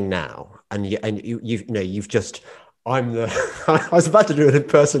dying now, and you've just. I was about to do an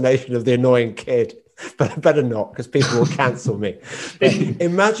impersonation of the annoying kid, but I better not because people will cancel me.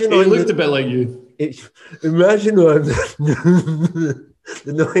 Imagine he looked a bit like you. Imagine I'm the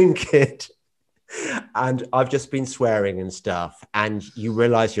annoying kid. And I've just been swearing and stuff, and you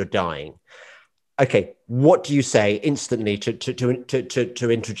realize you're dying. Okay, what do you say instantly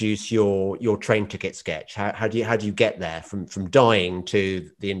to introduce your train ticket sketch? How do you get there from dying to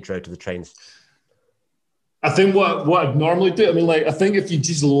the intro to the trains? I think what I'd normally do, I mean, like, I think if you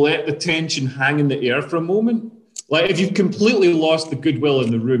just let the tension hang in the air for a moment, like if you've completely lost the goodwill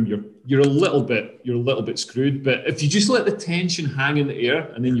in the room, you're a little bit screwed. But if you just let the tension hang in the air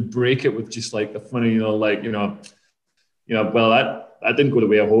and then you break it with just like a funny, well, that didn't go the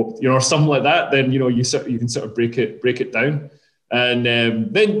way I hoped, or something like that, then you can sort of break it down, and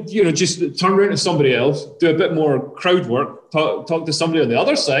then just turn around to somebody else, do a bit more crowd work, talk to somebody on the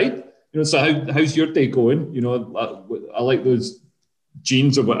other side. So how's your day going? I like those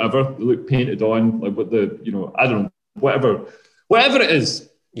jeans or whatever, they look painted on, like what I don't know, whatever it is.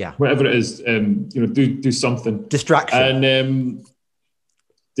 Yeah. Whatever it is, do something. Distraction. And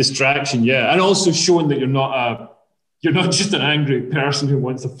distraction, yeah. And also showing that you're not just an angry person who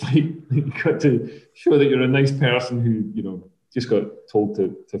wants to fight. You've got to show that you're a nice person who, just got told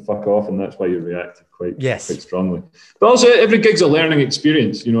to fuck off, and that's why you reacted quite strongly. But also every gig's a learning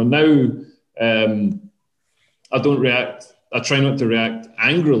experience. Now I don't react. I try not to react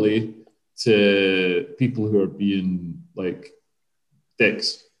angrily to people who are being like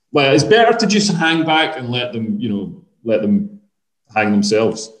dicks. Well, it's better to just hang back and let them hang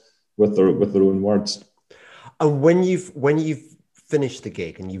themselves with their own words. And when you've finished the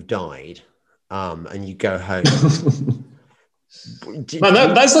gig and you've died, and you go home.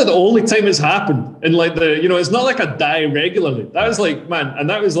 Man, that's like the only time it's happened. And like it's not like I die regularly. That was like, man, and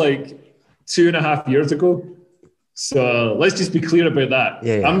that was like 2.5 years ago. So let's just be clear about that.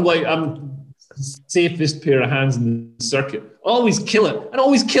 Yeah. I'm safest pair of hands in the circuit. Always kill it, and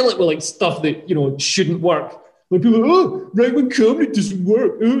always kill it with like stuff that shouldn't work. Like people, right when comedy doesn't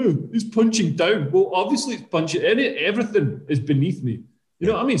work, it's punching down. Well, obviously it's punching. Everything is beneath me. You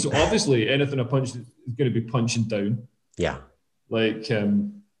know what I mean? So obviously anything I punch is going to be punching down. Yeah. Like,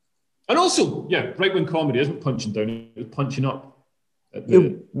 and also, yeah, right when comedy isn't punching down, it's punching up.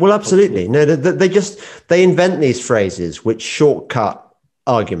 Well, absolutely. No, they invent these phrases which shortcut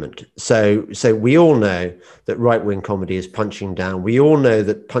argument. So we all know that right-wing comedy is punching down. We all know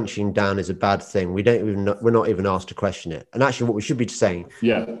that punching down is a bad thing. We're not even asked to question it. And actually, what we should be saying,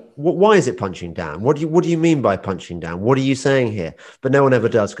 why is it punching down? What do you mean by punching down? What are you saying here? But no one ever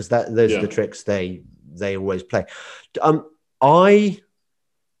does, because those are the tricks they always play.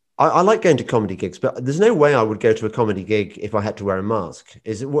 I like going to comedy gigs, but there's no way I would go to a comedy gig if I had to wear a mask.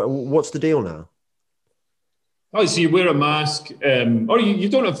 What's the deal now? Oh, so you wear a mask, or you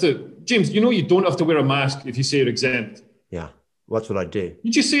don't have to, James. You don't have to wear a mask if you say you're exempt. Yeah, well, that's what I do.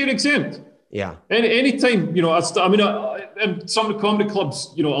 You just say you're exempt. Yeah. Any time, in some of the comedy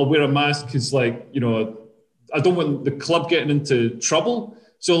clubs, I'll wear a mask because, like, I don't want the club getting into trouble.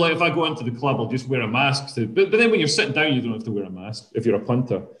 So, like, if I go into the club, I'll just wear a mask. But then when you're sitting down, you don't have to wear a mask if you're a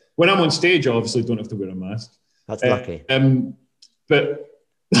punter. When I'm on stage, I obviously don't have to wear a mask. That's lucky. But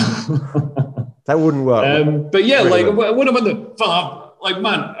that wouldn't work. But yeah, really like when I'm in the like,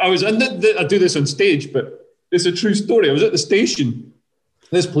 man, I do this on stage, but it's a true story. I was at the station.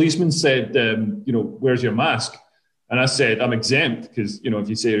 This policeman said, where's your mask? And I said, I'm exempt because, if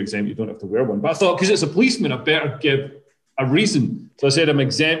you say you're exempt, you don't have to wear one. But I thought, because it's a policeman, I better give a reason. So I said, I'm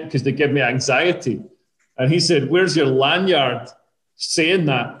exempt because they give me anxiety. And he said, where's your lanyard saying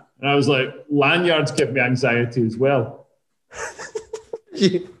that? And I was like, lanyards give me anxiety as well. That's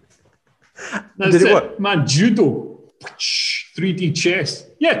Did it work? Man, judo, 3D chess.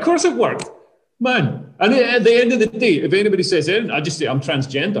 Yeah, of course it worked. Man. And at the end of the day, if anybody says anything, I just say I'm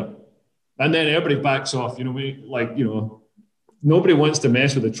transgender. And then everybody backs off. Nobody wants to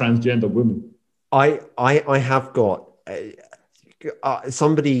mess with a transgender woman. I have got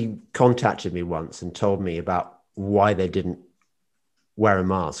somebody contacted me once and told me about why they didn't wear a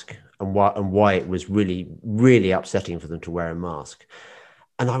mask and why it was really, really upsetting for them to wear a mask.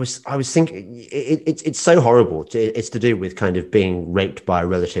 And I was thinking it's so horrible. It's to do with kind of being raped by a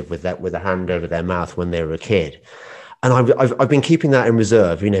relative with a hand over their mouth when they were a kid. And I've been keeping that in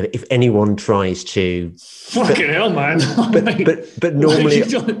reserve. If anyone tries to, fucking hell, man. but normally,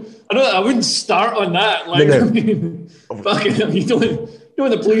 I wouldn't start on that. No. I mean, fucking hell, you don't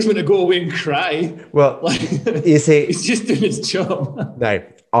want the policeman to go away and cry. Well, you see, he's just doing his job. No,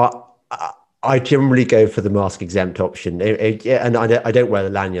 I generally go for the mask exempt option, and I don't wear the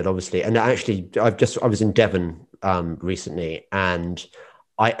lanyard, obviously. And actually, I was in Devon recently, and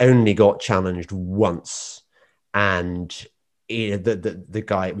I only got challenged once. And the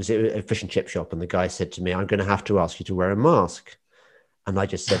guy, it was a fish and chip shop, and the guy said to me, "I'm going to have to ask you to wear a mask." And I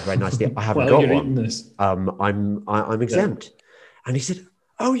just said very nicely, "I haven't got one. This. I'm exempt." Yeah. And he said,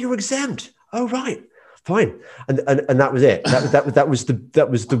 "Oh, you're exempt? Oh, right, fine." And that was it. That was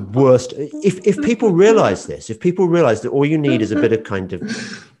the worst. If people realize this, if people realize that all you need is a bit of kind of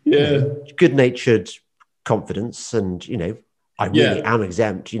good-natured confidence, and I really am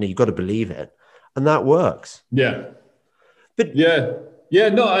exempt. You've got to believe it. And that works. Yeah. But no,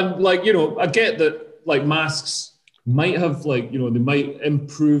 and I get that masks might have they might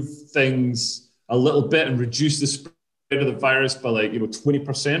improve things a little bit and reduce the spread of the virus by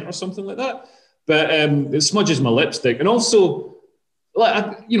 20% or something like that. But it smudges my lipstick. And also,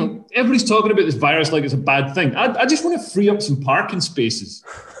 everybody's talking about this virus like it's a bad thing. I just want to free up some parking spaces.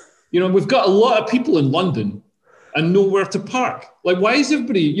 We've got a lot of people in London and nowhere to park. Why is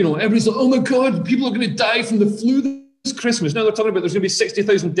everybody, everybody's like, oh my God, people are going to die from the flu this Christmas. Now they're talking about there's going to be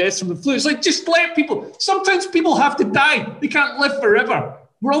 60,000 deaths from the flu. It's just let people, sometimes people have to die. They can't live forever.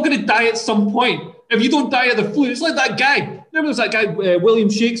 We're all going to die at some point. If you don't die of the flu, it's like that guy. Remember there's that guy, William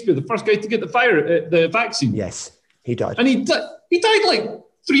Shakespeare, the first guy to get the vaccine. Yes, he died. And he died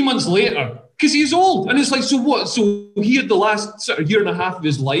 3 months later because he's old. And it's so what? So he had the last sort of year and a half of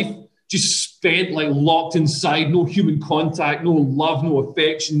his life just spent locked inside, no human contact, no love, no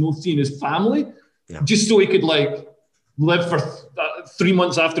affection, no seeing his family, just so he could live for 3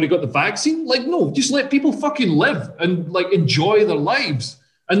 months after he got the vaccine. No, just let people fucking live and enjoy their lives.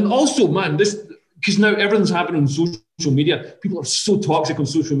 And also, man, because now everything's happening on social media. People are so toxic on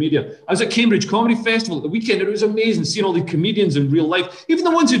social media. I was at Cambridge Comedy Festival at the weekend, and it was amazing seeing all the comedians in real life. Even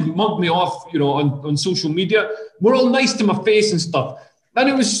the ones who'd mugged me off, on social media, were all nice to my face and stuff. And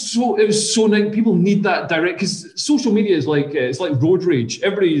it was so nice. People need that direct, because social media is it's like road rage.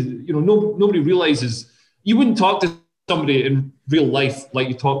 Everybody, nobody realizes you wouldn't talk to somebody in real life like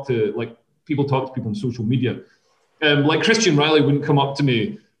you talk to people talk to people on social media. Christian Riley wouldn't come up to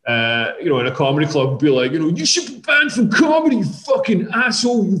me, in a comedy club and be like, you should be banned from comedy, you fucking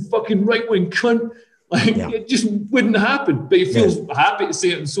asshole, you fucking right-wing cunt. It just wouldn't happen. But he feels happy to say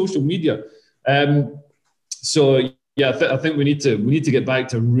it on social media. I think we need to get back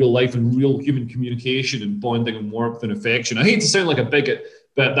to real life and real human communication and bonding and warmth and affection. I hate to sound like a bigot,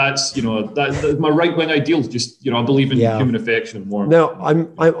 but that's that's my right wing ideals. Just I believe in human affection and warmth. No,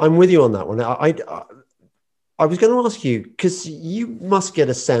 I'm with you on that one. I was going to ask you, because you must get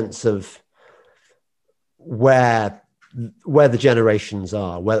a sense of where the generations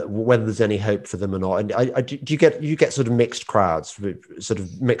are, whether there's any hope for them or not. And do you get sort of mixed crowds, sort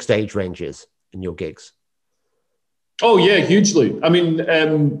of mixed age ranges in your gigs? Oh yeah, hugely. I mean,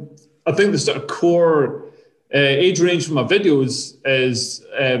 I think the sort of core age range for my videos is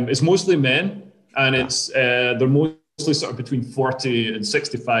mostly men, and they're mostly sort of between 40 and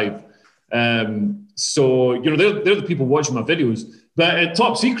 65. So they're the people watching my videos. But at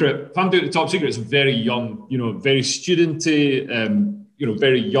Top Secret, if I'm doing it Top Secret, it's very young, very studenty,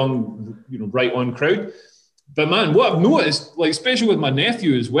 very young, right on crowd. But man, what I've noticed, especially with my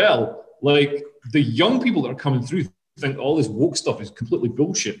nephew as well, the young people that are coming through think all this woke stuff is completely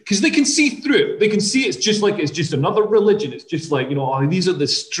bullshit, because they can see through it. They can see it's just another religion. It's just these are the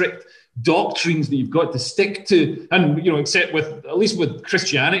strict doctrines that you've got to stick to. And except at least with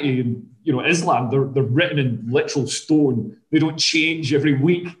Christianity and Islam, they're written in literal stone. They don't change every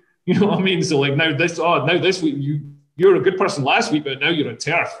week. You know what I mean? So now this week you're a good person last week, but now you're a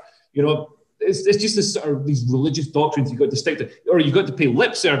TERF. it's just this sort of these religious doctrines you got to stick to, or you got to pay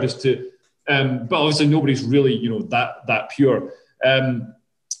lip service to. But obviously nobody's really, that pure.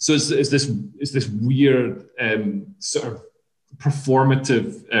 So it's this weird sort of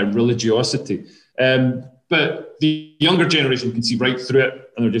performative religiosity. But the younger generation can see right through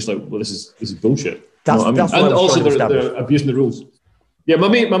it, and they're just like, well, this is bullshit. That's what I was also trying to they're abusing the rules. Yeah, my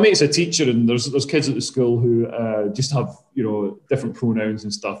mate's a teacher, and there's kids at the school who just have different pronouns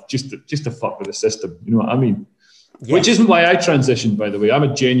and stuff just to fuck with the system. You know what I mean? Yes. Which isn't why I transitioned, by the way. I'm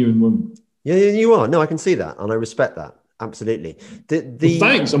a genuine woman. Yeah, you are. No, I can see that, and I respect that. Absolutely. Well,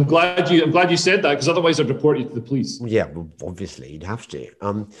 thanks. I'm glad you said that, because otherwise I'd report you to the police. Yeah, well, obviously you'd have to.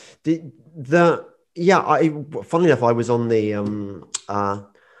 Funnily enough, I was on the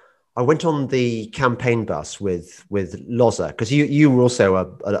I went on the campaign bus with Loza, because you were also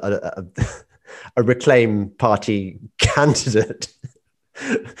a Reclaim Party candidate.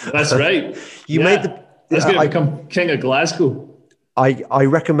 That's right. You made the. I was going to become king of Glasgow. I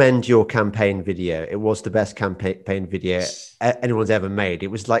recommend your campaign video. It was the best campaign video anyone's ever made. It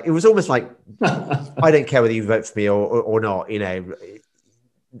was almost like I don't care whether you vote for me or not. It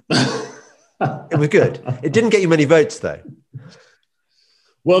was good. It didn't get you many votes though.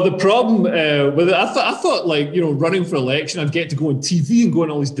 Well, the problem with it, I thought running for election, I'd get to go on TV and go on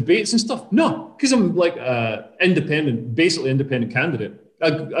all these debates and stuff. No, because I'm like basically independent candidate.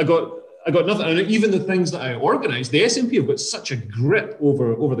 I got nothing. And even the things that I organised, the SNP have got such a grip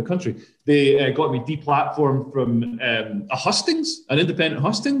over the country. They got me deplatformed from a hustings, an independent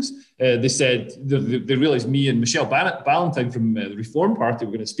hustings. They said, they realised me and Michelle Ballantyne from the Reform Party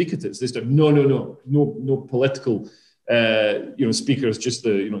were going to speak at it. So they said, no political speakers, just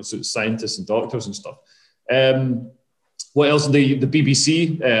the sort of scientists and doctors and stuff. What else? The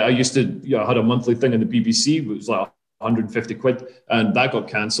BBC. I used to I had a monthly thing on the BBC. It was like 150 quid, and that got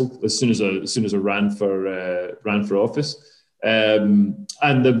cancelled as soon as I ran for office. And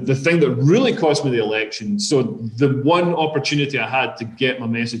the thing that really cost me the election, so the one opportunity I had to get my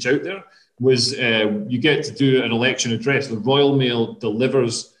message out there was you get to do an election address. The Royal Mail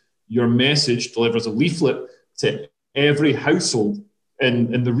delivers your message, delivers a leaflet to every household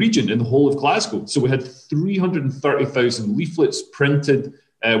in the region, in the whole of Glasgow. So we had 330,000 leaflets printed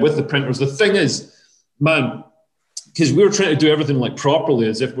with the printers. The thing is, man, because we were trying to do everything like properly,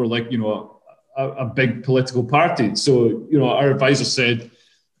 as if we're like, a big political party. So, our advisor said,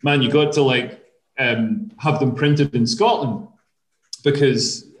 man, you got to have them printed in Scotland,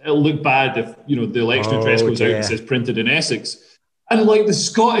 because it'll look bad if, the election address goes out and says printed in Essex. And the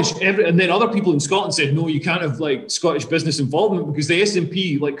Scottish, and then other people in Scotland said, no, you can't have Scottish business involvement, because the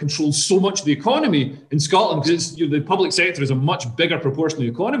SNP controls so much of the economy in Scotland, because it's, the public sector is a much bigger proportion of the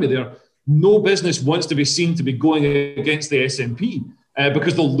economy there. No business wants to be seen to be going against the SNP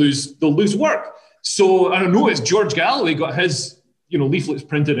because they'll lose work. So I don't know. It's George Galloway got his leaflets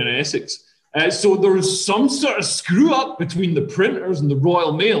printed in Essex. So there was some sort of screw up between the printers and the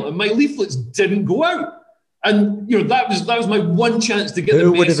Royal Mail, and my leaflets didn't go out. And that was my one chance to get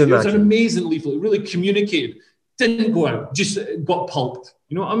the message. It was an amazing leaflet. It really communicated. Didn't go out. Just got pulped.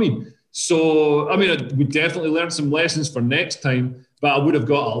 You know what I mean? So we definitely learned some lessons for next time. But I would have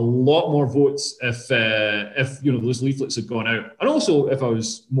got a lot more votes if those leaflets had gone out, and also if I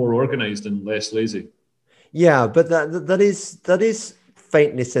was more organised and less lazy. Yeah, but that is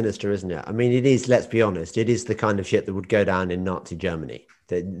faintly sinister, isn't it? I mean, it is. Let's be honest. It is the kind of shit that would go down in Nazi Germany.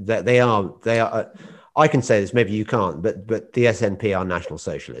 They are. I can say this. Maybe you can't. But the SNP are National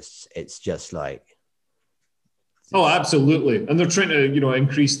Socialists. It's just like. Oh, absolutely, and they're trying to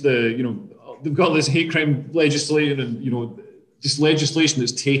increase the they've got this hate crime legislation and just legislation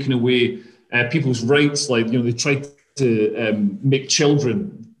that's taken away people's rights. They try to make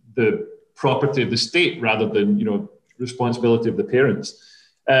children the property of the state rather than, responsibility of the parents.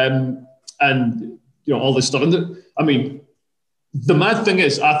 And all this stuff. And the mad thing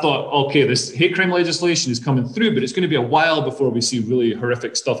is, I thought, okay, this hate crime legislation is coming through, but it's going to be a while before we see really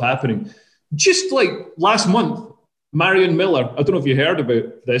horrific stuff happening. Just last month, Marion Miller, I don't know if you heard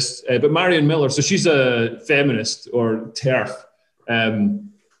about this, but Marion Miller, so she's a feminist, or TERF,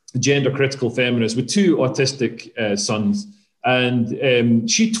 gender critical feminist with two autistic sons, and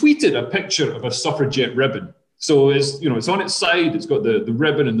she tweeted a picture of a suffragette ribbon. So it's on its side, it's got the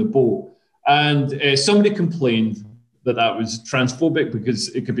ribbon and the bow, and somebody complained that was transphobic because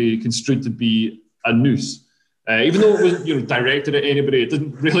it could be construed to be a noose. Even though it was directed at anybody, it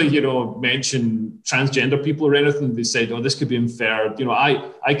didn't really mention transgender people or anything. They said, oh, this could be inferred.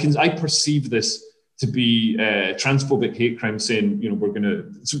 I perceive this to be transphobic hate crime, saying we're going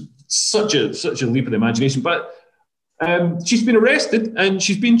to, such a leap of the imagination. But She's been arrested and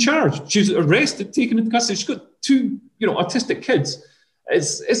she's been charged. She's arrested, taken into custody. She's got two, autistic kids.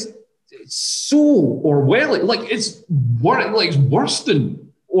 It's so Orwellian. Like it's worse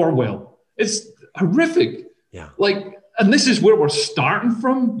than Orwell. It's horrific. Yeah. Like, and this is where we're starting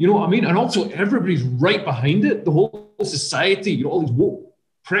from. You know what I mean? And also, everybody's right behind it. The whole society. All these woke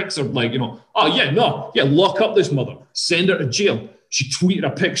pricks are like, lock up this mother, send her to jail. She tweeted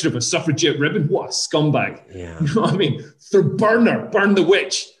a picture of a suffragette ribbon. What a scumbag. Yeah. You know what I mean? Burn the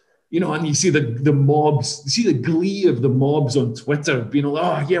witch. And you see the mobs, you see the glee of the mobs on Twitter being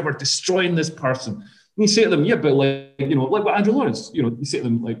like, we're destroying this person. And you say to them, like what Andrew Lawrence, you say to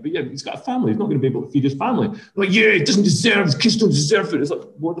them, like, but yeah, he's got a family. He's not going to be able to feed his family. Like, he doesn't deserve, his kids don't deserve food. It's like,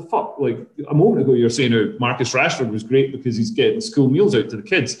 what the fuck? Like, a moment ago, you're saying how Marcus Rashford was great because he's getting school meals out to the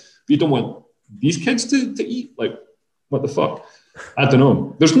kids. But you don't want these kids to eat? Like, what the fuck? I don't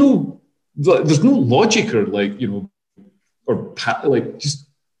know. There's no logic or just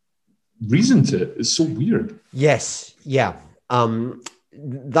reason to it. It's so weird. Yes. Yeah.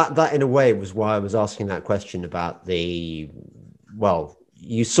 That in a way was why I was asking that question about you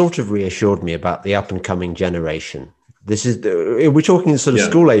sort of reassured me about the up and coming generation. This is, we're talking sort of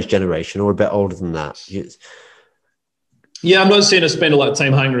school age generation or a bit older than that. Yeah, I'm not saying I spend a lot of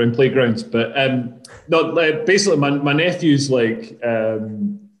time hanging around playgrounds, but basically my nephew's like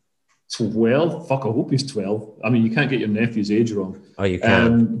 12. Fuck, I hope he's 12. I mean, you can't get your nephew's age wrong. Oh, you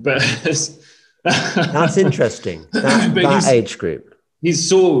can. But that's interesting. That age group. He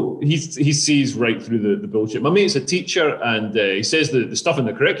sees right through the bullshit. My mate's a teacher, and he says the stuff in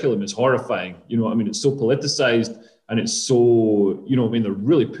the curriculum is horrifying. You know what I mean? It's so politicized, and it's so, they're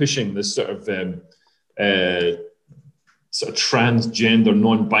really pushing this sort of transgender,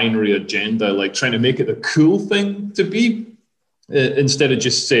 non-binary agenda, like trying to make it the cool thing to be, instead of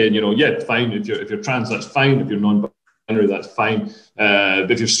just saying, fine, if you're trans, that's fine. If you're non-binary, that's fine.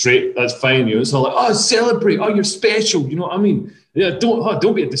 If you're straight, that's fine. It's all like, celebrate. You're special. You know what I mean? Yeah,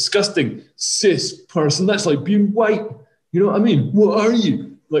 don't be a disgusting cis person. That's like being white. You know what I mean? What are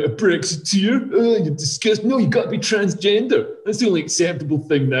you? Like a Brexiteer? You're disgusting. No, you got to be transgender. That's the only acceptable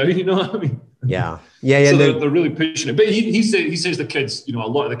thing now. You know what I mean? Yeah. So they're really pushing it. But he says the kids, a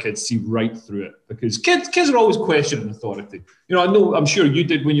lot of the kids see right through it because kids are always questioning authority. I'm sure you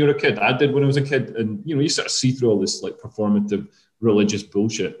did when you were a kid. I did when I was a kid. And, you sort of see through all this like performative religious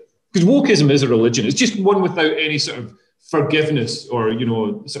bullshit. Because wokeism is a religion. It's just one without any sort of forgiveness or,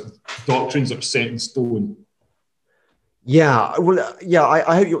 sort of doctrines that are set in stone. Yeah. Well, yeah,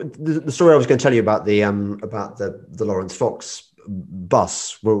 I hope the story I was going to tell you about the Lawrence Fox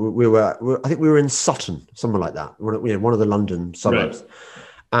bus where I think we were in Sutton, somewhere like that, one of the London suburbs. Right.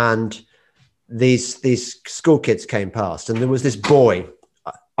 And these school kids came past, and there was this boy,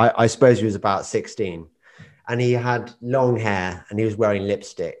 I suppose he was about 16, and he had long hair and he was wearing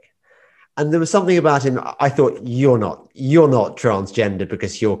lipstick. And there was something about him. I thought, you're not transgender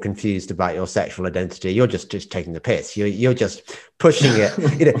because you're confused about your sexual identity. You're just taking the piss. You're just pushing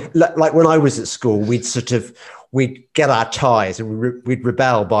it. Like when I was at school, we'd get our ties and we'd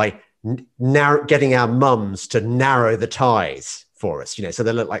rebel by getting our mums to narrow the ties for us, so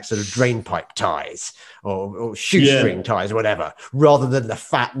they look like sort of drain pipe ties or shoestring ties or whatever, rather than the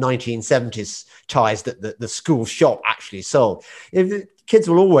fat 1970s ties that the school shop actually sold. Kids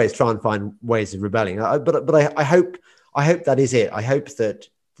will always try and find ways of rebelling, but I hope that is it. I hope that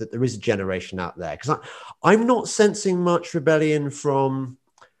there is a generation out there, because I'm not sensing much rebellion from,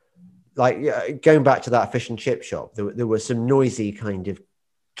 like, going back to that fish and chip shop. There were some noisy kind of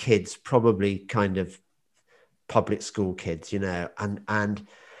kids, probably kind of public school kids, and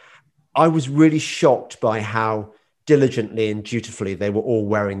I was really shocked by how diligently and dutifully they were all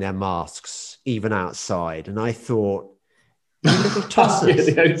wearing their masks, even outside. And I thought, you little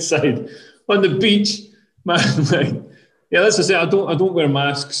tossers. The outside on the beach, man. That's to say, I don't wear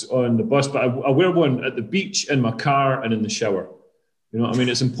masks on the bus, but I wear one at the beach, in my car, and in the shower. You know what I mean?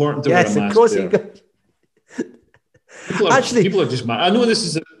 It's important to wear a mask. Yes, of course. People are just mad. I know this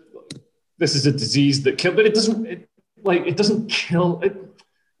is a disease that kills, but it doesn't kill.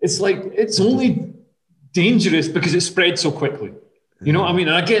 It's only dangerous because it spreads so quickly. You know what I mean?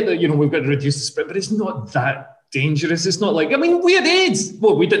 And I get that, we've got to reduce the spread, but it's not that dangerous. It's not like, we had AIDS.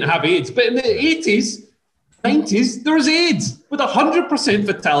 Well, we didn't have AIDS, but in the 80s, 90s, there was AIDS with 100%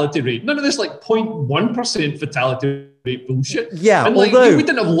 fatality rate. None of this 0.1% fatality rate bullshit. Yeah, and we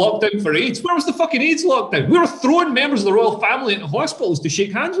didn't have lockdown for AIDS. Where was the fucking AIDS lockdown? We were throwing members of the royal family into hospitals to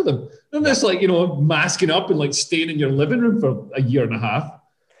shake hands with them. And this masking up and staying in your living room for a year and a half.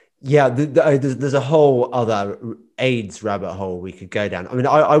 Yeah, there's a whole other AIDS rabbit hole we could go down. I mean,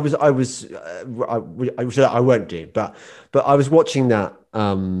 I won't do, but I was watching that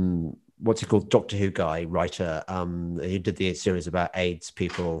what's he called, Doctor Who guy, writer, who did the series about AIDS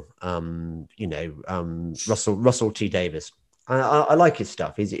people, Russell T Davis. I like his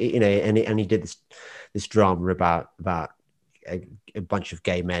stuff. He's, and he did this drama about a bunch of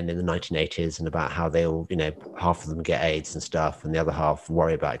gay men in the 1980s and about how they all, half of them get AIDS and stuff, and the other half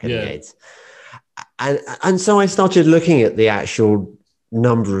worry about getting AIDS. And so I started looking at the actual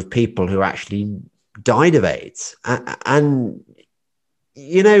number of people who actually died of AIDS, and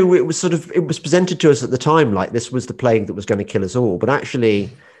it was presented to us at the time like this was the plague that was going to kill us all, but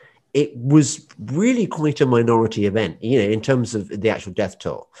actually it was really quite a minority event, in terms of the actual death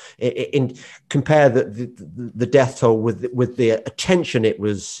toll. Compare the death toll with the attention it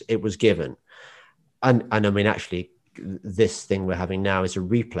was given, and I mean, actually, this thing we're having now is a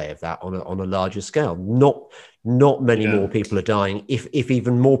replay of that on a larger scale. Not many more people are dying, if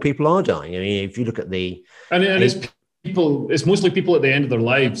even more people are dying. I mean, if you look at it's mostly people at the end of their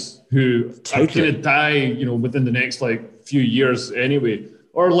lives who are going to die, within the next few years anyway.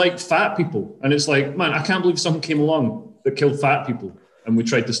 Or like fat people. And it's like, man, I can't believe something came along that killed fat people and we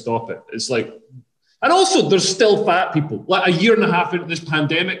tried to stop it. It's like, and also there's still fat people. Like a year and a half into this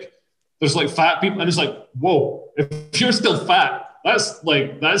pandemic, there's like fat people. And it's like, whoa, if you're still fat, that's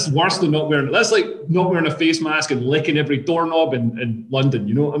worse than not wearing, that's like not wearing a face mask and licking every doorknob in London.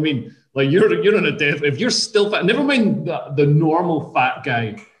 You know what I mean? Like you're on a death. If you're still fat, never mind the normal fat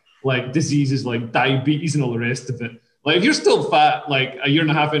guy, like diseases like diabetes and all the rest of it. Like if you're still fat, like a year and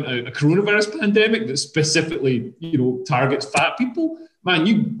a half into a coronavirus pandemic that specifically, targets fat people, man,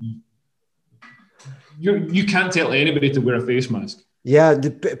 you can't tell anybody to wear a face mask. Yeah,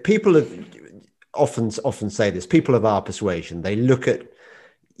 people have often say this. People of our persuasion, they look at,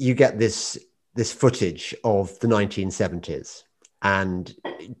 you get this footage of the 1970s, and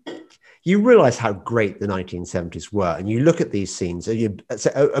you realize how great the 1970s were, and you look at these scenes,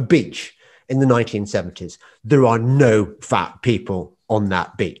 a beach. In the 1970s, there are no fat people on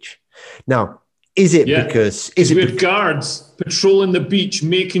that beach. Now, is it because we had guards patrolling the beach,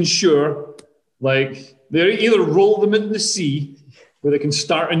 making sure, like, they either roll them into the sea where they can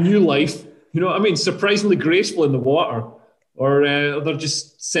start a new life, surprisingly graceful in the water, or they're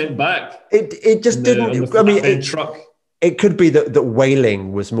just sent back. It just didn't. I mean, truck. It could be that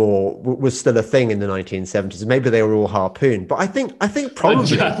whaling was still a thing in the 1970s. Maybe they were all harpooned, but I think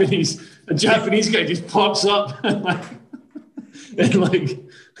probably a Japanese guy just pops up and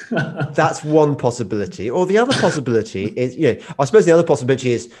that's one possibility. Or the other possibility is, I suppose the other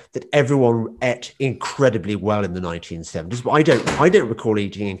possibility is that everyone ate incredibly well in the 1970s. But I don't recall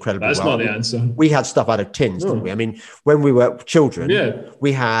eating incredibly well. That's not the answer. We had stuff out of tins, didn't we? I mean, when we were children,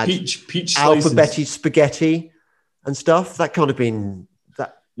 we had peach alphabeti spaghetti and stuff. That kind of been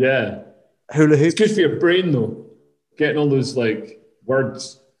that. Yeah. Hula hoop. It's good for your brain though, getting all those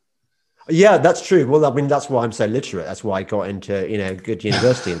words. Yeah, that's true. Well, I mean, that's why I'm so literate. That's why I got into, good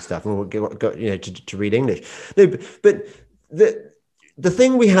university and stuff, and got to read English. No, but the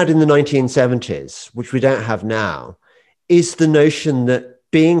thing we had in the 1970s, which we don't have now, is the notion that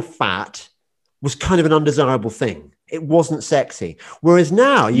being fat was kind of an undesirable thing. It wasn't sexy. Whereas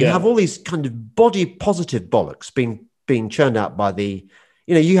now you have all these kind of body positive bollocks being churned out by the,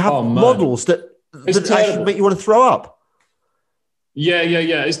 you have models that actually make you want to throw up. Yeah.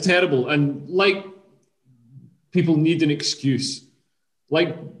 It's terrible. And people need an excuse.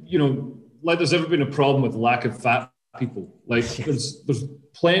 There's ever been a problem with lack of fat people. There's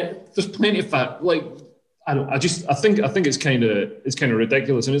plenty of fat. I think it's kind of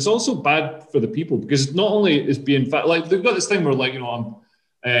ridiculous, and it's also bad for the people because not only is being fat, they've got this thing where I'm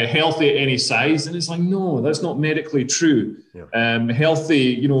healthy at any size, and it's like, no, that's not medically true. Yeah.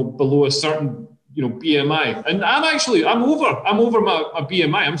 Healthy, below a certain BMI, and I'm over my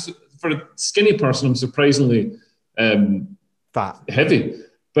BMI. For a skinny person, I'm surprisingly fat, heavy,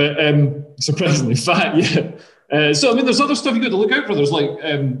 but surprisingly fat. Yeah. So I mean, there's other stuff you got to look out for. There's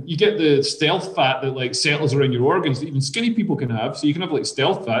you get the stealth fat that settles around your organs that even skinny people can have. So you can have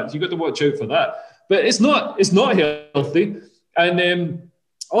stealth fat. So you got to watch out for that. But it's not healthy. And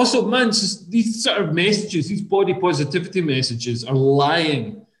also, man, these sort of messages, these body positivity messages, are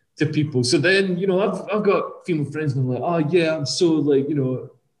lying to people. So then, I've got female friends and they're like, oh yeah, I'm so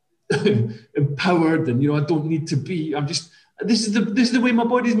empowered, and I don't need to be. I'm just. This is the way my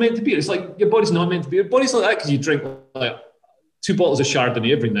body's meant to be. It's like your body's not meant to be. Your body's like that because you drink 2 bottles of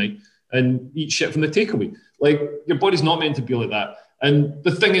Chardonnay every night and eat shit from the takeaway. Your body's not meant to be like that. And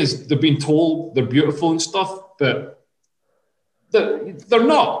the thing is, they're being told they're beautiful and stuff, but They're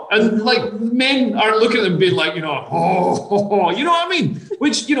not. And like men aren't looking at them being like, you know, you know what I mean?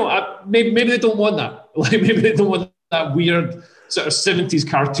 Which, you know, maybe they don't want that. Like maybe they don't want that weird sort of 70s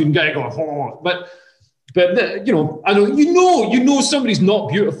cartoon guy going, But you know, I know you know somebody's not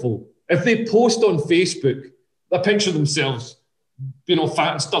beautiful if they post on Facebook a picture of themselves, you know,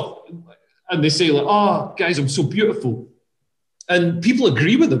 fat and stuff, and they say like, "Oh, guys, I'm so beautiful," and people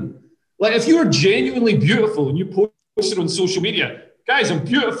agree with them. Like if you're genuinely beautiful and you post it on social media, "Guys, I'm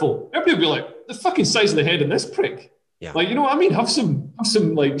beautiful," everybody will be like, "The fucking size of the head in this prick." Yeah. Like, you know what I mean? Have some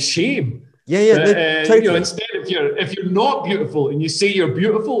like shame. Yeah, But, totally. you know, instead, if you're not beautiful and you say you're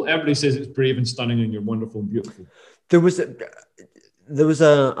beautiful, everybody says it's brave and stunning and you're wonderful and beautiful. There was a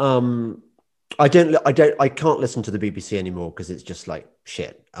I can't listen to the BBC anymore because it's just like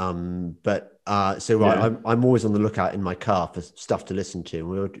shit. I'm always on the lookout in my car for stuff to listen to. And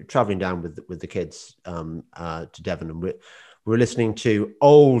we were traveling down with the kids to Devon, and we were listening to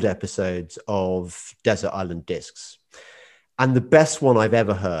old episodes of Desert Island Discs. And the best one I've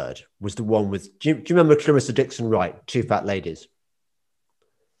ever heard was the one with, do you remember Clarissa Dixon Wright, Two Fat Ladies?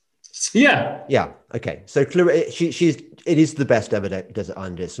 Yeah. Yeah. Okay. So it is the best ever Desert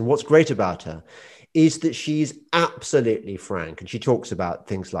Island Discs. And what's great about her is that she's absolutely frank. And she talks about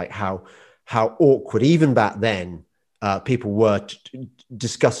things like how awkward, even back then, people were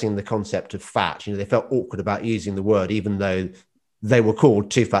discussing the concept of fat. You know, they felt awkward about using the word, even though they were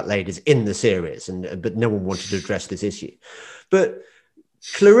called Two Fat Ladies in the series, but no one wanted to address this issue. But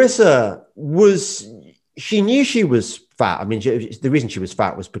Clarissa she knew she was fat. I mean, the reason she was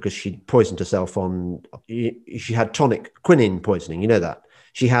fat was because she poisoned herself she had tonic quinine poisoning. You know that?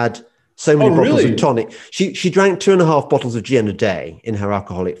 She had so many bottles of tonic. She drank 2.5 bottles of gin a day in her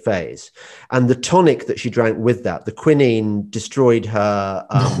alcoholic phase. And the tonic that she drank with that, the quinine destroyed her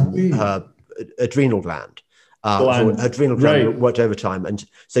adrenal gland. Her adrenal gland worked overtime, and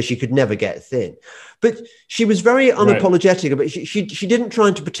so she could never get thin. But she was very unapologetic about it. She didn't try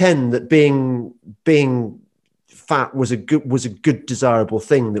to pretend that being fat was a good desirable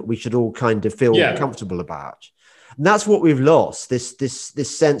thing that we should all kind of feel comfortable about. And that's what we've lost,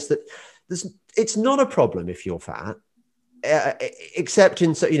 this sense that it's not a problem if you're fat. Except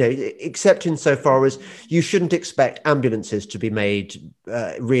insofar as you shouldn't expect ambulances to be made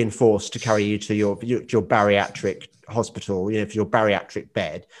reinforced to carry you to your bariatric hospital, you know, for your bariatric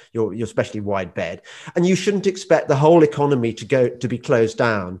bed, your specially wide bed, and you shouldn't expect the whole economy to be closed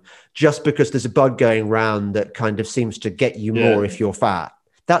down just because there's a bug going round that kind of seems to get you more if you're fat.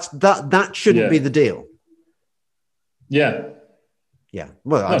 That shouldn't be the deal. Yeah. Yeah.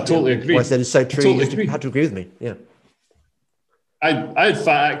 Well, I totally agree. What I said is so true. Totally You had to agree with me. Yeah. I had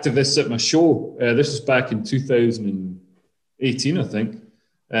fat activists at my show. This was back in 2018, I think.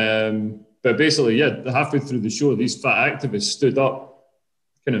 But basically, halfway through the show, these fat activists stood up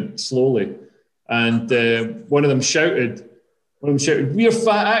kind of slowly. And one of them shouted, "We're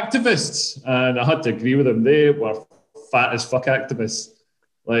fat activists." And I had to agree with them. They were fat as fuck activists.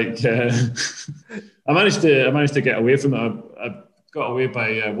 Like, I managed to get away from it. I got away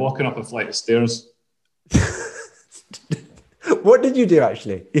by walking up a flight of stairs. What did you do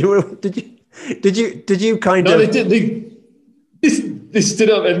actually? Did you kind of? No, they did. They stood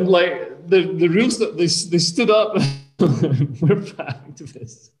up and like the rules that they stood up. We're fat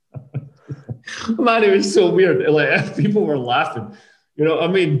activists. Man, it was so weird. Like people were laughing, you know what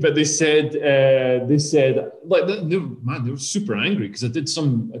I mean? But they said like they were super angry because I did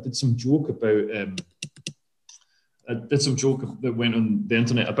some joke about. I did some joke that went on the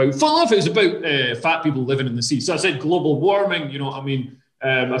internet about, full off, it was about fat people living in the sea. So I said global warming, you know what I mean?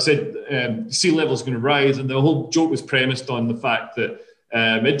 I said sea level is going to rise, and the whole joke was premised on the fact that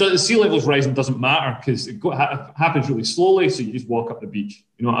sea levels rising doesn't matter because it happens really slowly, so you just walk up the beach.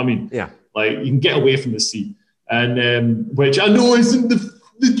 You know what I mean? Yeah. Like you can get away from the sea, and which I know isn't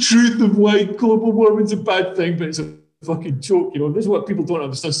the truth of why global warming's a bad thing, but it's a fucking joke. You know, this is what people don't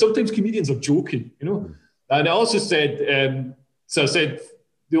understand. Sometimes comedians are joking. You know. And I also said, so I said,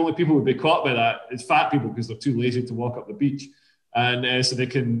 the only people who would be caught by that is fat people because they're too lazy to walk up the beach, and so they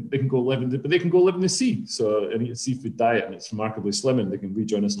can go live in the sea. So and eat a seafood diet, and it's remarkably slim, and they can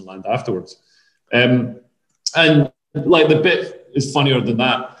rejoin us on land afterwards. And like the bit is funnier than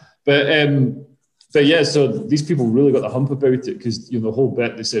that, but yeah. So these people really got the hump about it because the whole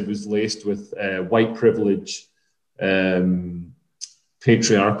bit they said was laced with white privilege,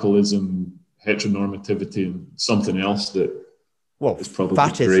 patriarchalism, heteronormativity, and something else that is probably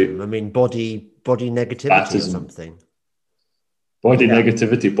fatism. great. I mean, body negativity fatism. Or something. Body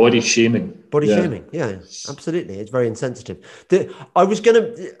negativity, body shaming. Body shaming, yeah, absolutely. It's very insensitive. I was going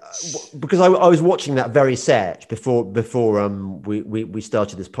to, because I was watching that very set before we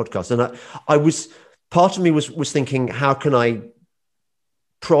started this podcast, and I was, part of me was thinking, how can I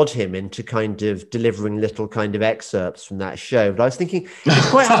prod him into kind of delivering little kind of excerpts from that show? But I was thinking,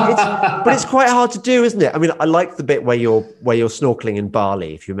 it's quite hard to do, isn't it? I mean, I like the bit where you're snorkeling in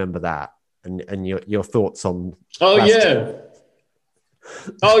Bali, if you remember that, and your thoughts on. Oh plastic. yeah.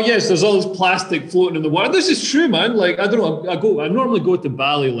 Oh yes, there's all this plastic floating in the water. This is true, man. Like, I don't know. I normally go to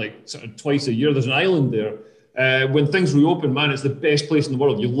Bali like sort of twice a year. There's an island there. When things reopen, man, it's the best place in the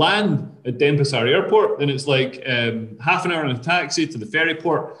world. You land at Denpasar Airport, then it's like half an hour in a taxi to the ferry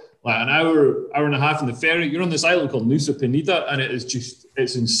port, like an hour and a half in the ferry. You're on this island called Nusa Penida, and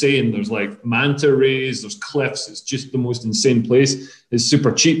it's insane. There's like manta rays, there's cliffs. It's just the most insane place. It's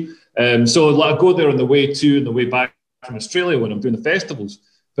super cheap. So like, I go there on the way to and the way back from Australia when I'm doing the festivals.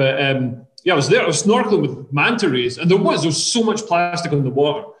 But I was there. I was snorkeling with manta rays, and there was so much plastic on the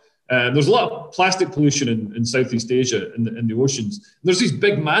water. There's a lot of plastic pollution in Southeast Asia in the oceans. There's these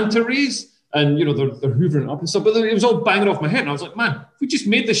big manta rays, and they're hoovering up and stuff. But it was all banging off my head, and I was like, man, if we just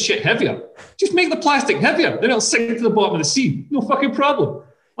made this shit heavier, just make the plastic heavier, then it'll sink to the bottom of the sea. No fucking problem.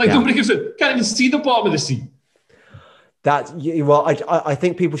 Like nobody gives it. Can't even see the bottom of the sea. I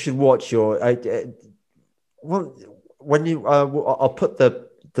think people should watch your. When you, I'll put the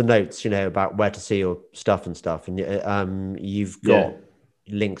notes, about where to see your stuff and stuff, and you've got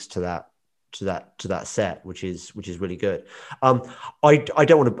links to that set, which is really good. I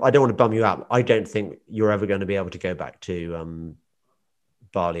don't want to bum you out. I don't think you're ever going to be able to go back to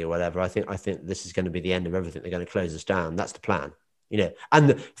Bali or whatever. I think this is going to be the end of everything. They're going to close us down. That's the plan,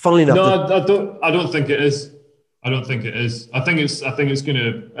 And funnily enough, no, I don't think it is. I don't think it is. I think it's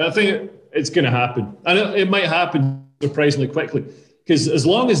going to happen, and it might happen surprisingly quickly, because as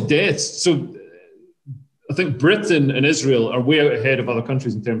long as deaths, so I think Britain and Israel are way out ahead of other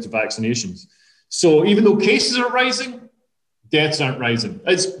countries in terms of vaccinations. So even though cases are rising, deaths aren't rising.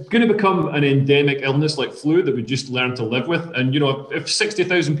 It's going to become an endemic illness like flu that we just learn to live with. And if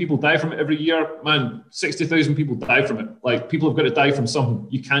 60,000 people die from it every year, man, 60,000 people die from it. Like, people have got to die from something.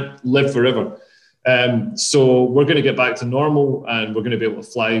 You can't live forever. So we're going to get back to normal, and we're going to be able to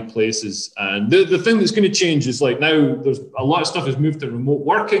fly places. And the thing that's going to change is, like, now there's a lot of stuff has moved to remote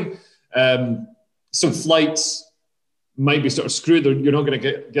working. So flights might be sort of screwed. You're not going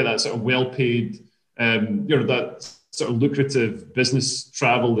to get that sort of well-paid, that sort of lucrative business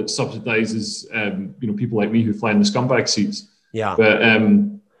travel that subsidizes, people like me who fly in the scumbag seats. Yeah.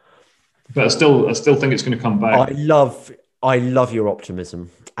 But I still think it's going to come back. I love your optimism,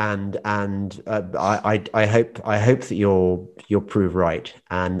 and I hope that you'll prove right,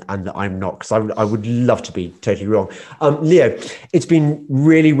 and that I'm not, because I would love to be totally wrong. Leo, it's been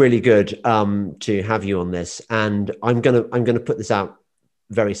really, really good to have you on this, and I'm gonna put this out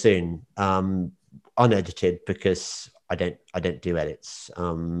very soon, unedited, because I don't do edits.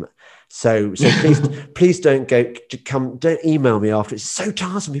 So please don't don't email me after. It's so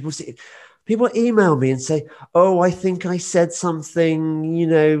tiresome. People email me and say, "Oh, I think I said something,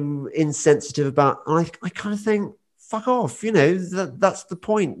 insensitive about." And I kind of think, "Fuck off!" That's the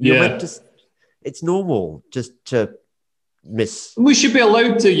point. It's normal just to miss. We should be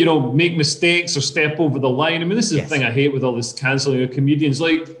allowed to, make mistakes or step over the line. I mean, this is the thing I hate with all this cancelling of comedians.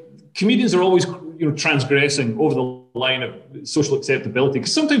 Like, comedians are always, transgressing over the line of social acceptability.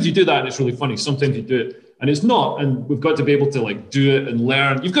 Because sometimes you do that and it's really funny. Sometimes you do it and it's not, and we've got to be able to do it and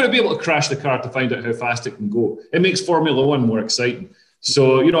learn. You've got to be able to crash the car to find out how fast it can go. It makes Formula One more exciting.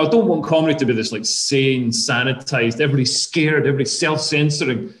 So, I don't want comedy to be this sane, sanitized, everybody's scared, everybody's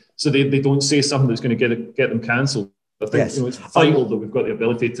self-censoring, so they don't say something that's going to get them cancelled. I think it's vital that we've got the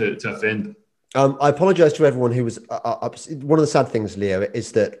ability to offend. I apologize to everyone who was one of the sad things, Leo,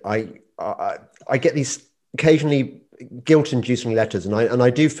 is that I get these occasionally guilt-inducing letters, and I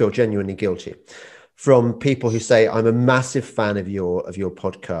do feel genuinely guilty, from people who say, "I'm a massive fan of your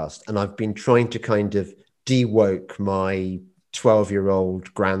podcast, and I've been trying to kind of de-woke my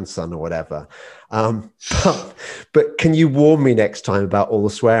 12-year-old grandson or whatever. But can you warn me next time about all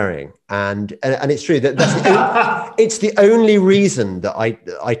the swearing?" And it's true that's it's the only reason that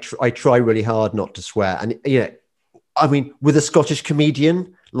I try really hard not to swear. And I mean, with a Scottish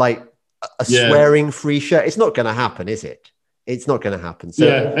comedian, like a swearing-free show, it's not going to happen, is it? It's not going to happen. So,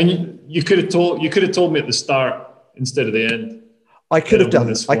 and you could have told me at the start instead of the end. I could have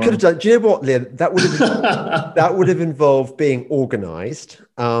done. I could have done. Do you know what, Liam? That would have that would have involved being organised.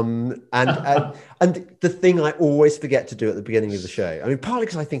 And the thing I always forget to do at the beginning of the show. I mean, partly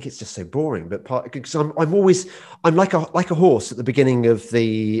because I think it's just so boring, but partly because I'm like a horse at the beginning of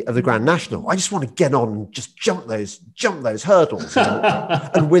the Grand National. I just want to get on and just jump those hurdles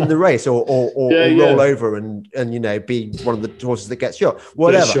and win the race, or roll over and be one of the horses that gets shot.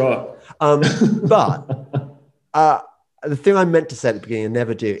 Whatever. The thing I meant to say at the beginning and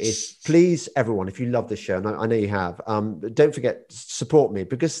never do is, please, everyone, if you love this show, and I know you have, don't forget to support me,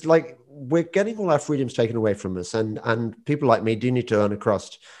 because we're getting all our freedoms taken away from us, and people like me do need to earn a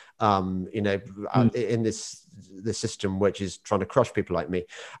crust, in this system which is trying to crush people like me.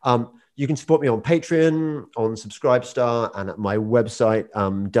 You can support me on Patreon, on Subscribestar, and at my website,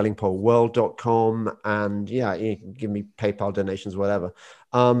 dellingpoleworld.com. And you can give me PayPal donations, whatever.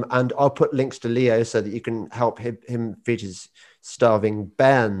 And I'll put links to Leo so that you can help him feed his starving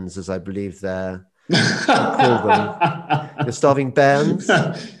bairns, as I believe they're called them. The starving bairns.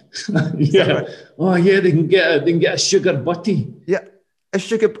 Yeah. Right? Oh yeah, they can get a sugar butty. Yeah, a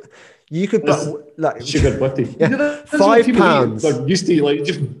sugar. You could sugar butty. Yeah. £5. They're used to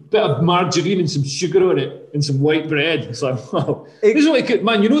just a bit of margarine and some sugar on it and some white bread. It's like, wow. This is what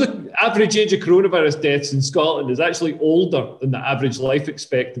man. The average age of coronavirus deaths in Scotland is actually older than the average life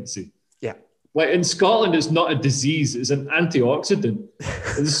expectancy. Yeah. Like in Scotland, it's not a disease; it's an antioxidant.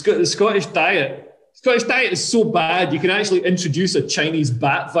 The Scottish diet is so bad you can actually introduce a Chinese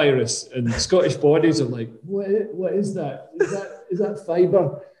bat virus, and Scottish bodies are like, what is that? Is that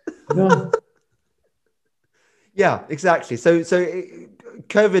fibre? No. Yeah, exactly. So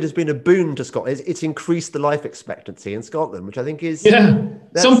COVID has been a boon to Scotland. It's increased the life expectancy in Scotland, which I think is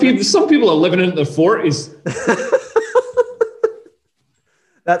Some people are living in their 40s.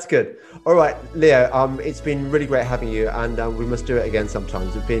 That's good. All right, Leo. It's been really great having you, and we must do it again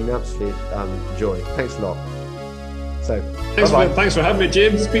sometimes. It's been an absolute joy. Thanks a lot. So thanks for having me,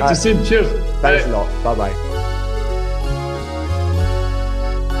 James. Speak to you soon. Cheers. Thanks a lot. Bye bye.